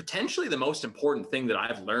potentially the most important thing that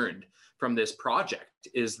I've learned from this project,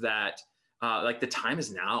 is that like the time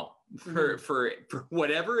is now for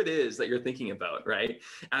whatever it is that you're thinking about, right?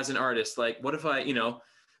 As an artist, like what if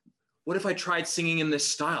I tried singing in this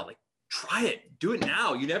style? Like try it. Do it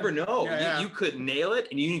now. You never know. Yeah. You could nail it,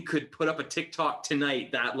 and you could put up a TikTok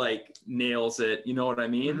tonight that like nails it. You know what I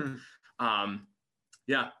mean? Mm-hmm.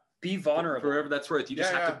 Yeah. Be vulnerable. For whatever that's worth. You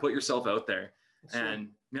just have to put yourself out there. Sure.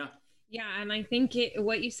 Yeah, and I think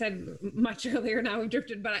what you said much earlier, now we've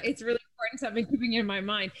drifted, but it's really important, so I've been keeping in my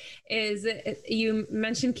mind, is you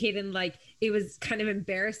mentioned, Kaden, like it was kind of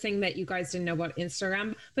embarrassing that you guys didn't know about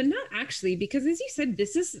Instagram, but not actually, because as you said,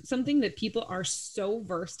 this is something that people are so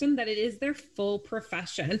versed in that it is their full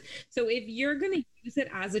profession. So if you're going to use it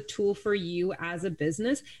as a tool for you as a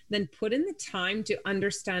business, then put in the time to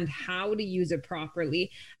understand how to use it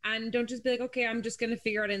properly. And don't just be like, okay, I'm just going to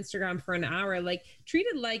figure out Instagram for an hour. Like treat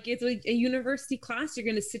it like it's like a university class. You're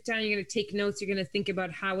going to sit down, you're going to take notes, you're going to think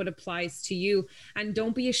about how it applies to you. And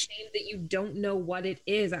don't be ashamed that you don't know what it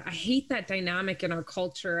is. I hate that dynamic in our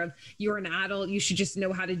culture of you're an adult, you should just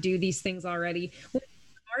know how to do these things already.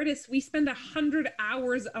 Artists, we spend 100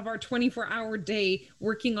 hours of our 24-hour day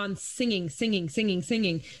working on singing. So we don't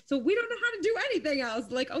know how to do anything else.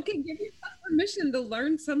 Like, okay, give yourself permission to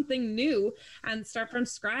learn something new and start from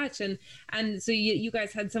scratch. And so you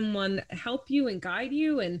guys had someone help you and guide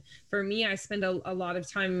you. And for me, I spend a lot of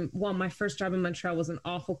time. Well, my first job in Montreal was an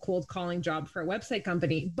awful cold calling job for a website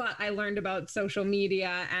company, but I learned about social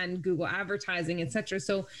media and Google advertising, etc.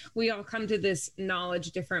 So we all come to this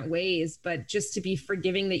knowledge different ways, but just to be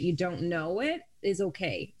forgiving that you don't know it is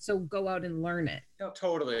okay. So go out and learn it.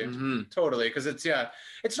 Totally. Because it's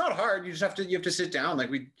not hard. You have to sit down.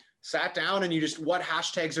 Like we sat down and what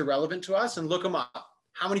hashtags are relevant to us and look them up.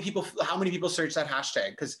 How many people search that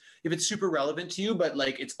hashtag? Because if it's super relevant to you, but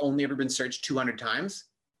like it's only ever been searched 200 times,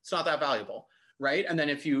 it's not that valuable, right? And then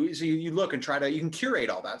if you look and you can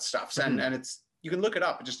curate all that stuff, and you can look it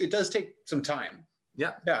up. It does take some time.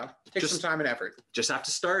 Yeah. It takes some time and effort. Just have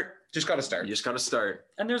to start. Just got to start. You just got to start.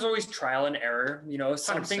 And there's always trial and error. You know,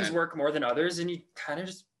 some 100%. things work more than others, and you kind of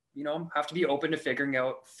just, have to be open to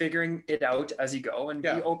figuring it out as you go, and be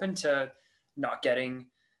open to not getting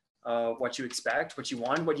what you expect, what you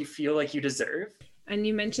want, what you feel like you deserve. And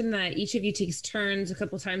you mentioned that each of you takes turns a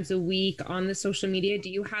couple times a week on the social media. Do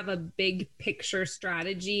you have a big picture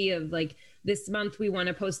strategy of like, this month we want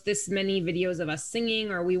to post this many videos of us singing,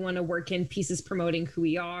 or we want to work in pieces promoting who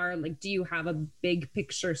we are? Like, do you have a big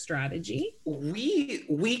picture strategy?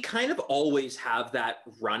 We kind of always have that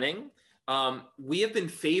running. We have been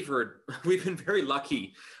favored. We've been very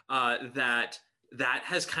lucky that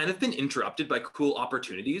has kind of been interrupted by cool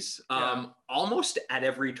opportunities almost at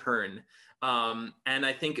every turn. And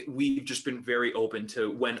I think we've just been very open to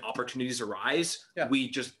when opportunities arise, we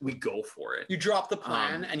go for it. You drop the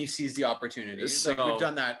plan and you seize the opportunity. So, like we've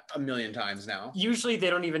done that a million times now. Usually they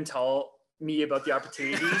don't even tell me about the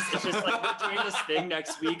opportunities. It's just like, we're doing this thing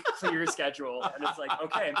next week, clear your schedule. And it's like,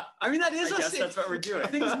 okay. I mean, that is I guess that's what we're doing.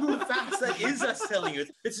 Things move fast. That is us telling you.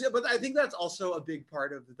 But I think that's also a big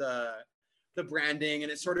part of the branding,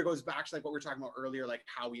 and it sort of goes back to like what we were talking about earlier, like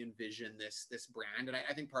how we envision this brand. And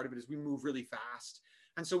I think part of it is we move really fast,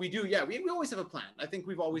 and so we always have a plan. I think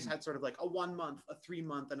we've always had sort of like a 1 month, a 3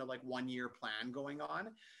 month, and a like 1 year plan going on.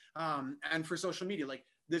 And for social media, like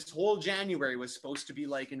this whole January was supposed to be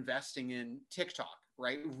like investing in TikTok,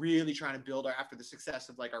 right? Really trying to build after the success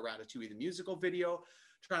of like our Ratatouille the musical video,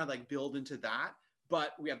 trying to like build into that.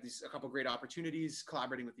 But we have a couple of great opportunities,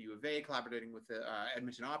 collaborating with the U of A, collaborating with the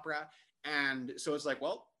Edmonton Opera. And so it's like,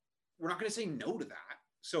 well, we're not going to say no to that.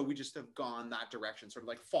 So we just have gone that direction, sort of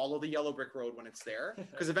like follow the yellow brick road when it's there,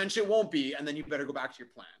 because eventually it won't be. And then you better go back to your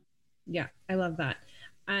plan. Yeah, I love that.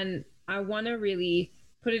 And I want to really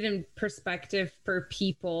put it in perspective for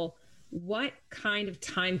people. What kind of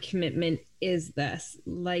time commitment is this?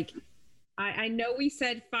 Like, I know we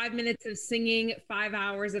said 5 minutes of singing, 5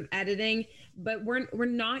 hours of editing, but we're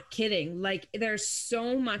not kidding. Like, there's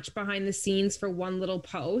so much behind the scenes for one little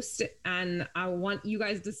post, and I want you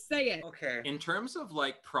guys to say it. Okay. In terms of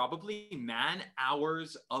like probably man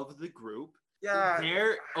hours of the group,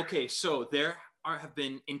 so there have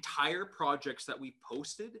been entire projects that we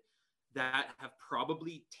posted that have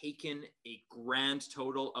probably taken a grand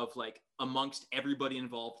total of like amongst everybody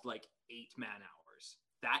involved, like 8 man hours.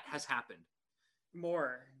 That has happened.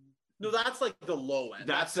 More. No, that's like the low end.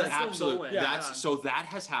 That's the absolute. low end. So that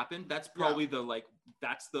has happened. That's probably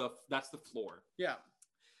that's the floor. Yeah.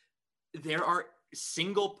 There are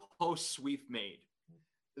single posts we've made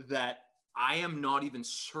that I am not even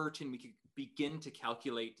certain we could begin to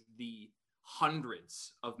calculate the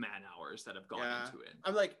hundreds of man hours that have gone into it.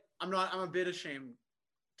 I'm a bit ashamed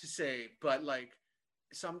to say, but like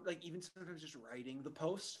even sometimes just writing the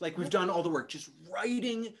post, like we've done all the work, just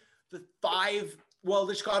writing the 5, well,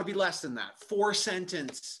 there's got to be less than that, 4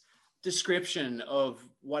 sentence description of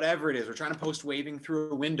whatever it is. We're trying to post waving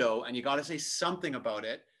through a window and you got to say something about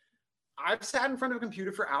it. I've sat in front of a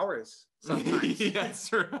computer for hours sometimes.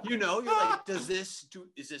 Yes, right. You know, you're like, is this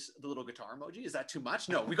the little guitar emoji? Is that too much?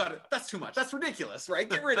 No, we got it. That's too much. That's ridiculous, right?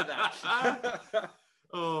 Get rid of that.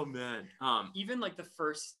 Oh man. Even like the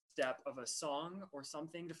first step of a song or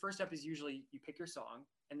something, the first step is usually you pick your song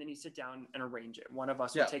and then you sit down and arrange it. One of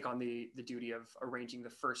us will take on the duty of arranging the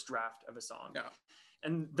first draft of a song. Yeah.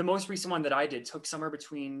 And the most recent one that I did took somewhere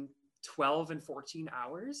between 12 and 14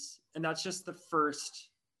 hours. And that's just the first,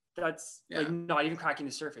 that's like not even cracking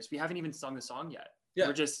the surface. We haven't even sung the song yet. Yeah.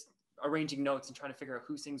 We're just arranging notes and trying to figure out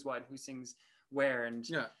who sings what, who sings where. And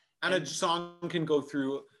a song can go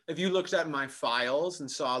through, if you looked at my files and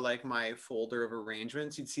saw like my folder of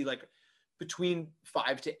arrangements, you'd see like between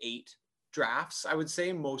 5 to 8 drafts, I would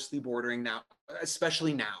say, mostly bordering now,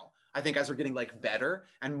 especially now. I think as we're getting like better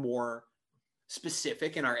and more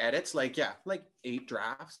specific in our edits, like 8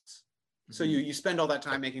 drafts. Mm-hmm. So you spend all that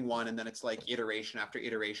time making one, and then it's like iteration after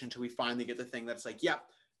iteration till we finally get the thing that's like,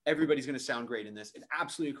 everybody's going to sound great in this. It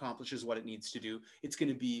absolutely accomplishes what it needs to do. It's going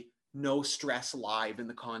to be no stress live in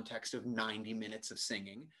the context of 90 minutes of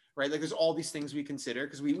singing, right? Like there's all these things we consider,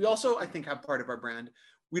 because we also, I think, have part of our brand.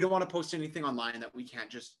 We don't want to post anything online that we can't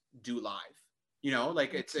just do live. You know,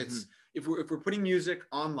 like it's if we're putting music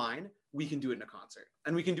online, we can do it in a concert,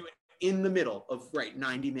 and we can do it in the middle of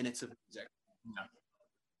 90 minutes of music. Yeah.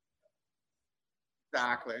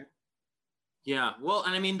 Exactly. Yeah. Well,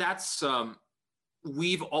 and I mean, that's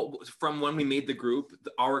we've all, from when we made the group,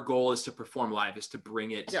 our goal is to perform live, is to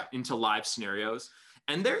bring it into live scenarios.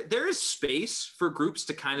 And there is space for groups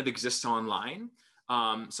to kind of exist online.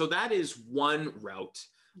 So that is one route.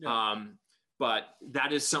 Yeah. But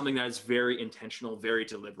that is something that is very intentional, very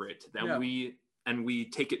deliberate, that we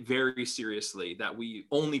take it very seriously, that we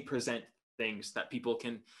only present things that people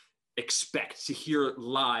can expect to hear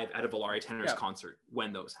live at a Volare Tenors concert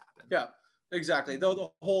when those happen. Yeah, exactly.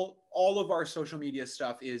 Though all of our social media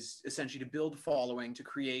stuff is essentially to build following, to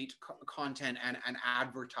create content and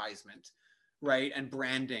advertisement, right? And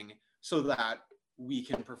branding, so that we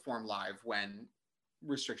can perform live when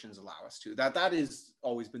restrictions allow us to. That is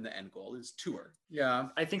always been the end goal, is tour. Yeah.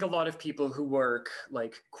 I think a lot of people who work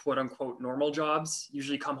like quote unquote normal jobs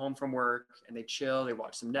usually come home from work and they chill, they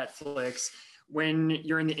watch some Netflix. When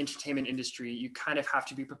you're in the entertainment industry, you kind of have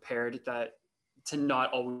to be prepared to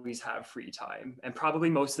not always have free time. And probably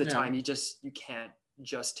most of the time you can't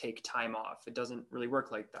just take time off. It doesn't really work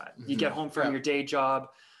like that. Mm-hmm. You get home from your day job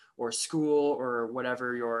or school or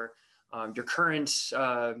whatever your current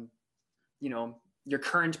your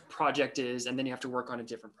current project is, and then you have to work on a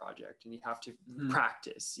different project, and you have to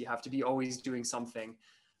practice. You have to be always doing something.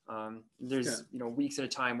 There's weeks at a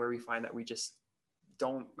time where we find that we just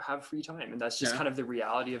don't have free time, and that's just kind of the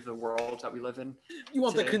reality of the world that we live in. You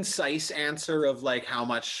want the concise answer of like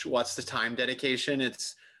what's the time dedication?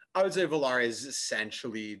 I would say Volare is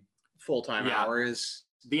essentially full-time hours.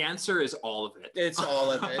 The answer is all of it. It's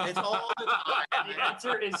all of it. It's all the time. The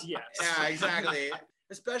answer is yes. Yeah, exactly.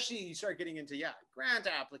 Especially you start getting into grant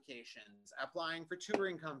applications, applying for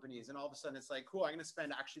touring companies, and all of a sudden it's like, cool, I'm going to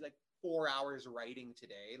spend actually like 4 hours writing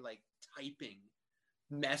today, like typing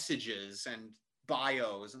messages and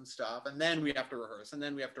bios and stuff, and then we have to rehearse, and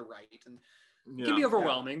then we have to write, and it can be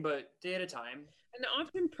overwhelming, but day at a time. And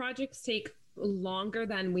often projects take longer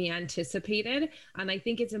than we anticipated, and I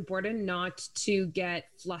think it's important not to get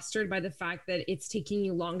flustered by the fact that it's taking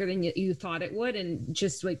you longer than you thought it would, and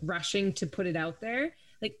just like rushing to put it out there.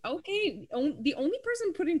 Like, okay, the only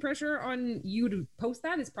person putting pressure on you to post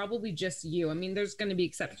that is probably just you. I mean, there's going to be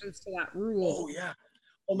exceptions to that rule. Oh yeah.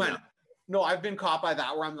 Oh man. No, I've been caught by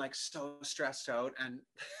that where I'm like so stressed out, and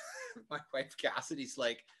my wife Cassidy's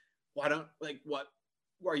like, what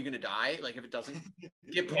are you gonna die? Like if it doesn't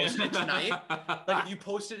get posted tonight, like if you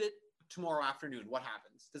posted it tomorrow afternoon, what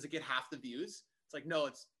happens? Does it get half the views? It's like, no,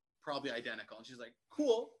 it's probably identical. And she's like,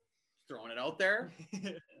 cool, throwing it out there.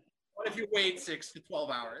 What if you wait 6 to 12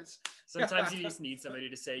 hours? Sometimes you just need somebody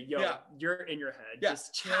to say, yo, you're in your head.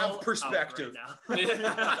 Just chill, have perspective right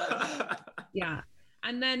now. Yeah.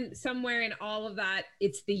 And then somewhere in all of that,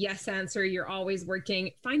 it's the yes answer. You're always working.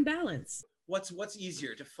 Find balance. What's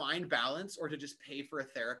easier, to find balance or to just pay for a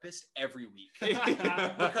therapist every week?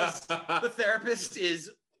 Because the therapist is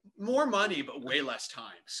more money, but way less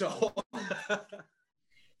time. So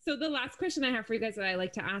the last question I have for you guys that I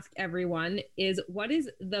like to ask everyone is, what is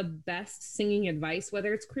the best singing advice,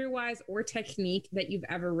 whether it's career-wise or technique, that you've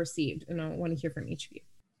ever received? And I want to hear from each of you.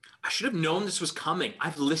 I should have known this was coming.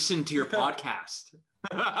 I've listened to your podcast.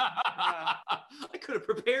 I could have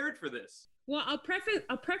prepared for this. Well, I'll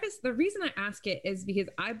preface the reason I ask it is because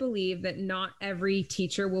I believe that not every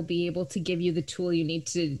teacher will be able to give you the tool you need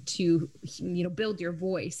to build your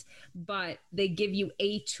voice, but they give you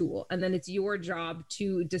a tool, and then it's your job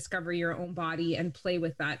to discover your own body and play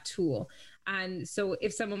with that tool. And so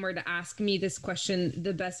if someone were to ask me this question,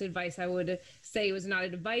 the best advice I would say was not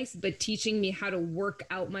advice, but teaching me how to work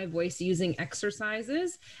out my voice using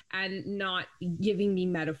exercises and not giving me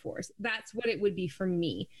metaphors. That's what it would be for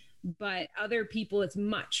me. But other people, it's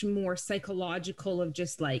much more psychological of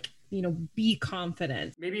just like, be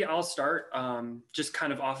confident. Maybe I'll start just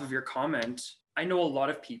kind of off of your comment. I know a lot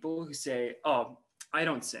of people who say, oh, I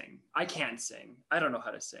don't sing. I can't sing. I don't know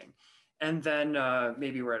how to sing. And then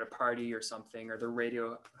maybe we're at a party or something, or the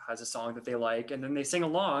radio has a song that they like, and then they sing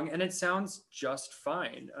along and it sounds just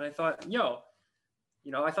fine. And I thought,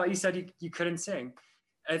 I thought you said you couldn't sing.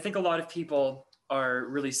 I think a lot of people are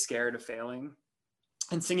really scared of failing.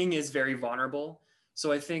 And singing is very vulnerable.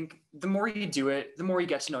 So I think the more you do it, the more you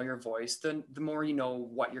get to know your voice, the more you know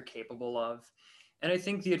what you're capable of. And I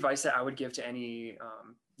think the advice that I would give to any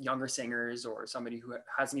younger singers or somebody who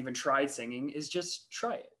hasn't even tried singing is just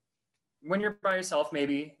try it. When you're by yourself,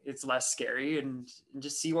 maybe it's less scary, and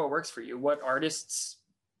just see what works for you. What artists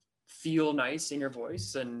feel nice in your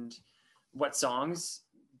voice, and what songs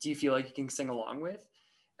do you feel like you can sing along with?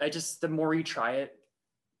 The more you try it,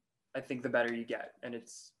 I think the better you get. And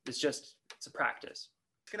it's a practice.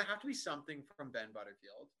 It's going to have to be something from Ben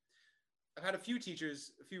Butterfield. I've had a few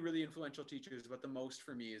really influential teachers, but the most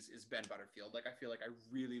for me is Ben Butterfield. Like, I feel like I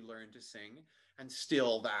really learned to sing, and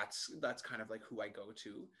still that's kind of like who I go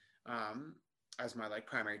to as my like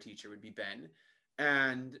primary teacher would be Ben.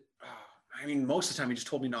 And most of the time he just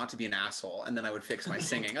told me not to be an asshole, and then I would fix my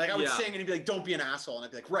singing. Like I would sing and he'd be like, don't be an assole. And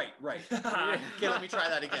I'd be like, right. Okay, let me try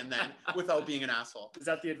that again then without being an asshole. Is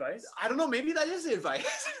that the advice? I don't know. Maybe that is the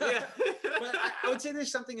advice. Yeah. But I would say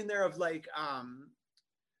there's something in there of like,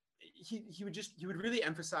 he would really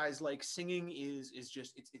emphasize like singing is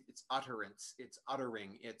just, it's utterance, it's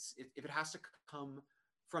uttering. If it has to come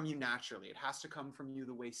from you naturally, it has to come from you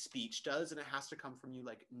the way speech does, and it has to come from you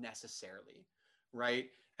like necessarily. Right.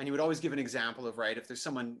 And you would always give an example of, right, if there's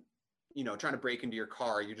someone, trying to break into your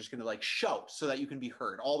car, you're just going to like shout so that you can be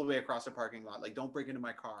heard all the way across the parking lot. Like, don't break into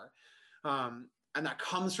my car. And that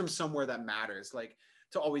comes from somewhere that matters. Like,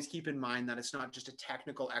 to always keep in mind that it's not just a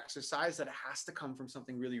technical exercise, that it has to come from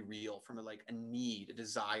something really real, from a need, a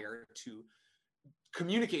desire to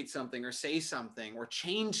communicate something or say something or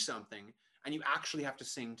change something. And you actually have to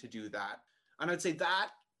sing to do that. And I'd say that,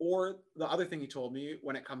 or the other thing he told me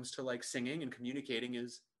when it comes to like singing and communicating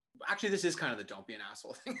is, actually, this is kind of the don't be an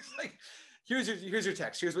asshole thing. It's like, here's your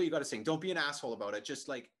text. Here's what you got to sing. Don't be an asshole about it. Just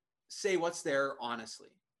like say what's there honestly,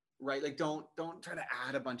 right? Like don't try to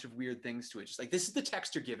add a bunch of weird things to it. Just like, this is the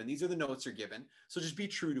text you're given. These are the notes you're given. So just be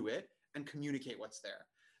true to it and communicate what's there.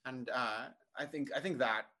 And I think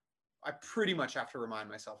that I pretty much have to remind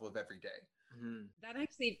myself of every day. Mm-hmm. That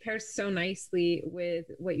actually pairs so nicely with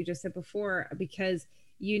what you just said before, because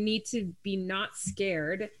you need to be not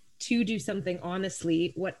scared to do something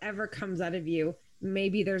honestly, whatever comes out of you.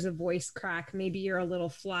 Maybe there's a voice crack, maybe you're a little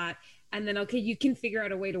flat, and then, okay, you can figure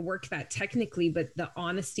out a way to work that technically, but the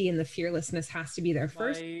honesty and the fearlessness has to be there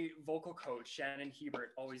first. My vocal coach, Shannon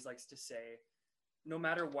Hebert, always likes to say, no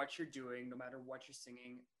matter what you're doing, no matter what you're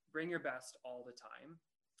singing, bring your best all the time.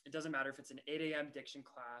 It doesn't matter if it's an 8 a.m. diction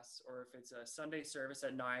class or if it's a Sunday service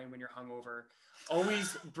at 9 when you're hungover.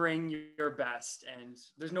 Always bring your best, and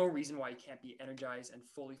there's no reason why you can't be energized and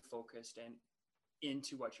fully focused and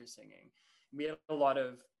into what you're singing. We had a lot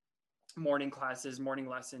of morning classes, morning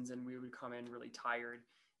lessons, and we would come in really tired.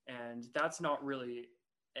 And that's not really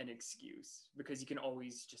an excuse, because you can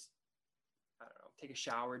always just, take a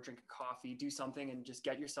shower, drink a coffee, do something, and just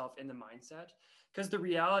get yourself in the mindset. Because the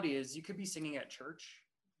reality is you could be singing at church,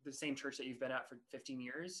 the same church that you've been at for 15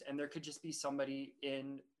 years, and there could just be somebody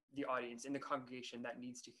in the audience, in the congregation, that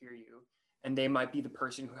needs to hear you, and they might be the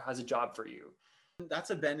person who has a job for you. That's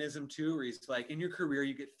a Benism too, where it's like, in your career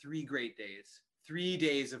you get 3 great days, 3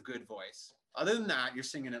 days of good voice. Other than that, you're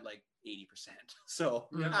singing at like 80%. So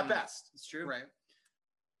at best. It's true. Right.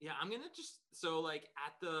 Yeah, I'm gonna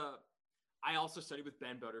I also studied with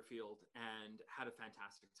Ben Butterfield and had a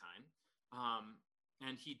fantastic time.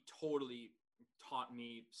 And he totally taught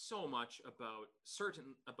me so much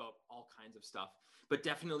about all kinds of stuff, but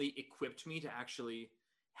definitely equipped me to actually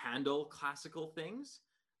handle classical things.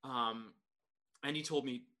 And he told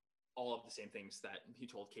me all of the same things that he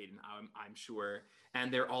told Caden, I'm sure,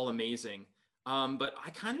 and they're all amazing. But I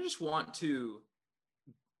kind of just want to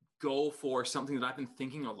go for something that I've been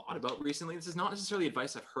thinking a lot about recently. This is not necessarily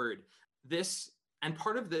advice I've heard. And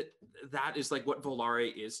part of that is like what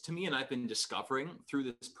Volare is to me, and I've been discovering through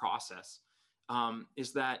this process,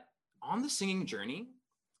 is that on the singing journey,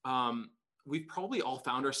 we've probably all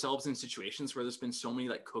found ourselves in situations where there's been so many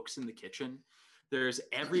like cooks in the kitchen.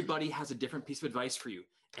 Everybody has a different piece of advice for you.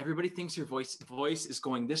 Everybody thinks your voice is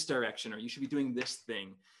going this direction, or you should be doing this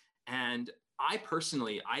thing. And I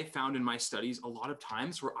found in my studies a lot of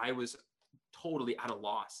times where I was totally at a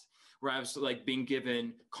loss, where I was like being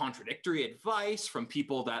given contradictory advice from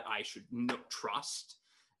people that I should trust,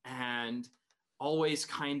 and always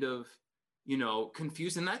kind of,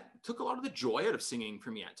 confused. And that took a lot of the joy out of singing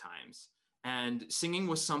for me at times. And singing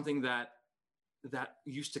was something that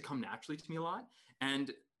used to come naturally to me a lot.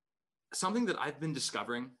 And something that I've been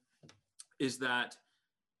discovering is that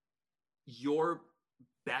your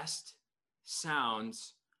best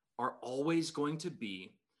sounds are always going to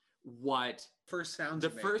be what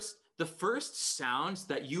the first sounds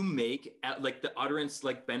that you make at like the utterance,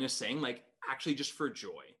 like Ben is saying, like actually just for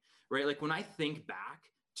joy, right? Like when I think back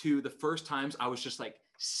to the first times I was just like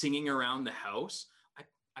singing around the house,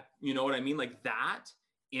 I you know what I mean? Like that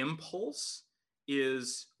impulse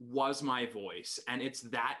was my voice, and it's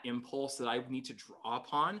that impulse that I need to draw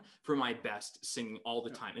upon for my best singing all the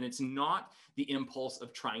time. And it's not the impulse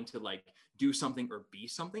of trying to like do something or be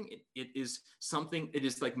something. It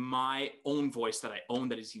is like my own voice that I own,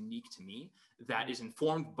 that is unique to me, that is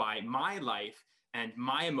informed by my life and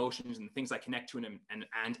my emotions and the things I connect to and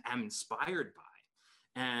am inspired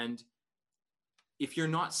by. And if you're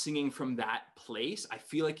not singing from that place, I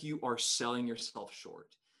feel like you are selling yourself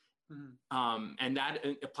short. And that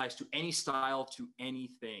applies to any style, to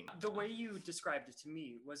anything. The way you described it to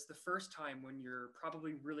me was the first time when you're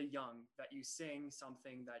probably really young that you sing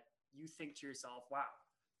something that you think to yourself, wow,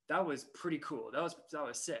 that was pretty cool. That was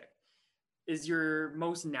sick. Is your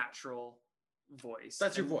most natural voice.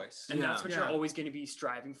 That's your voice. And that's what you're always going to be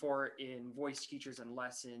striving for in voice teachers and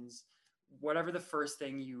lessons. Whatever the first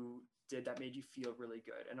thing you did that made you feel really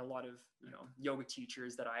good. And a lot of, yoga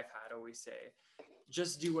teachers that I've had always say,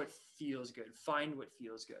 just do what feels good. Find what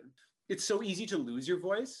feels good. It's so easy to lose your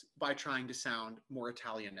voice by trying to sound more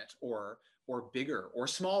Italianate or bigger or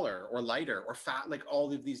smaller or lighter or fat, like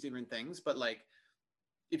all of these different things. But like,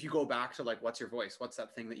 if you go back to like, what's your voice? What's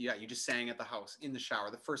that thing that you just sang at the house in the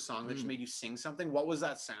shower, the first song that just made you sing something? What was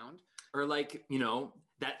that sound? Or like,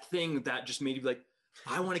 that thing that just made you like,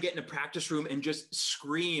 I want to get in a practice room and just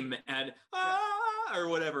scream and or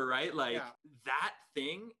whatever, right? Like that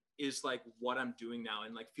thing is like what I'm doing now,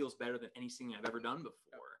 and like feels better than any singing I've ever done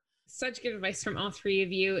before. Such good advice from all three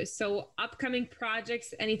of you. So upcoming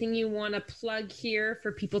projects, anything you want to plug here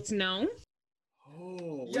for people to know?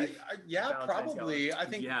 Oh, yeah, probably. I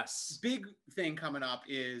think big thing coming up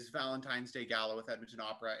is Valentine's Day Gala with Edmonton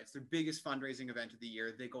Opera. It's their biggest fundraising event of the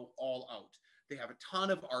year. They go all out. They have a ton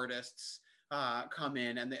of artists come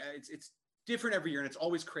in, and it's different every year, and it's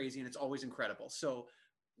always crazy and it's always incredible. So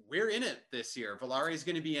we're in it this year. Volare is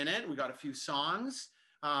going to be in it. We got a few songs.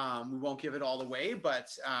 We won't give it all away, but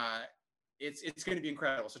it's going to be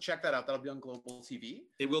incredible. So check that out. That'll be on Global TV.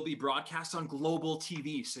 It will be broadcast on Global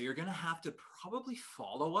TV. So you're going to have to probably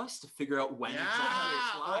follow us to figure out when exactly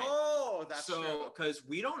it's live. Oh, that's true. Because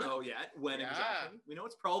we don't know yet when exactly. We know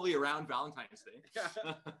it's probably around Valentine's Day.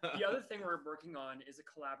 The other thing we're working on is a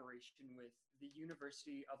collaboration with the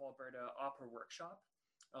University of Alberta Opera Workshop.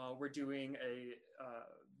 We're doing a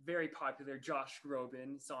very popular Josh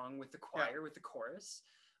Groban song with the choir, with the chorus.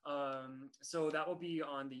 So that will be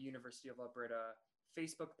on the University of Alberta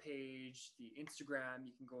Facebook page, the Instagram.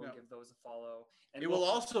 You can go and give those a follow. And it will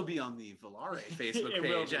also be on the Volare Facebook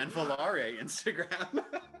page and Volare Instagram.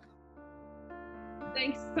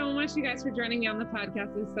 Thanks so much, you guys, for joining me on the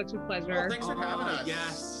podcast. It was such a pleasure. Oh, thanks for having us.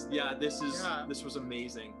 Yes. Yeah, this was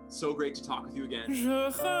amazing. So great to talk with you again. Je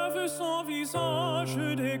rêve son visage,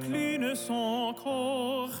 je décline son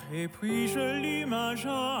corps, et puis je l'image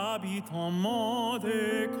habitant mon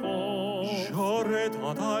décor. J'aurais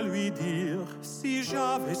tant à lui dire, si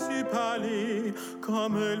j'avais su parler,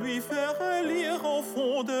 comme lui faire lire au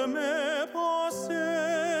fond de mes pensées.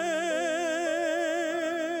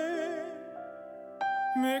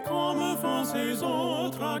 Mais quand me font ces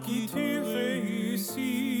autres à qui tu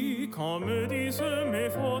réussis, quand me disent mes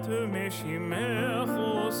fautes, mes chimères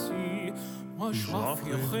aussi, moi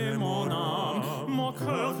j'offrirai mon âme, mon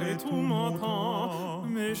cœur et tout mon temps,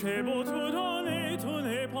 mais j'ai beau tout donner, tout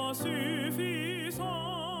n'est pas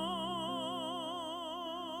suffisant.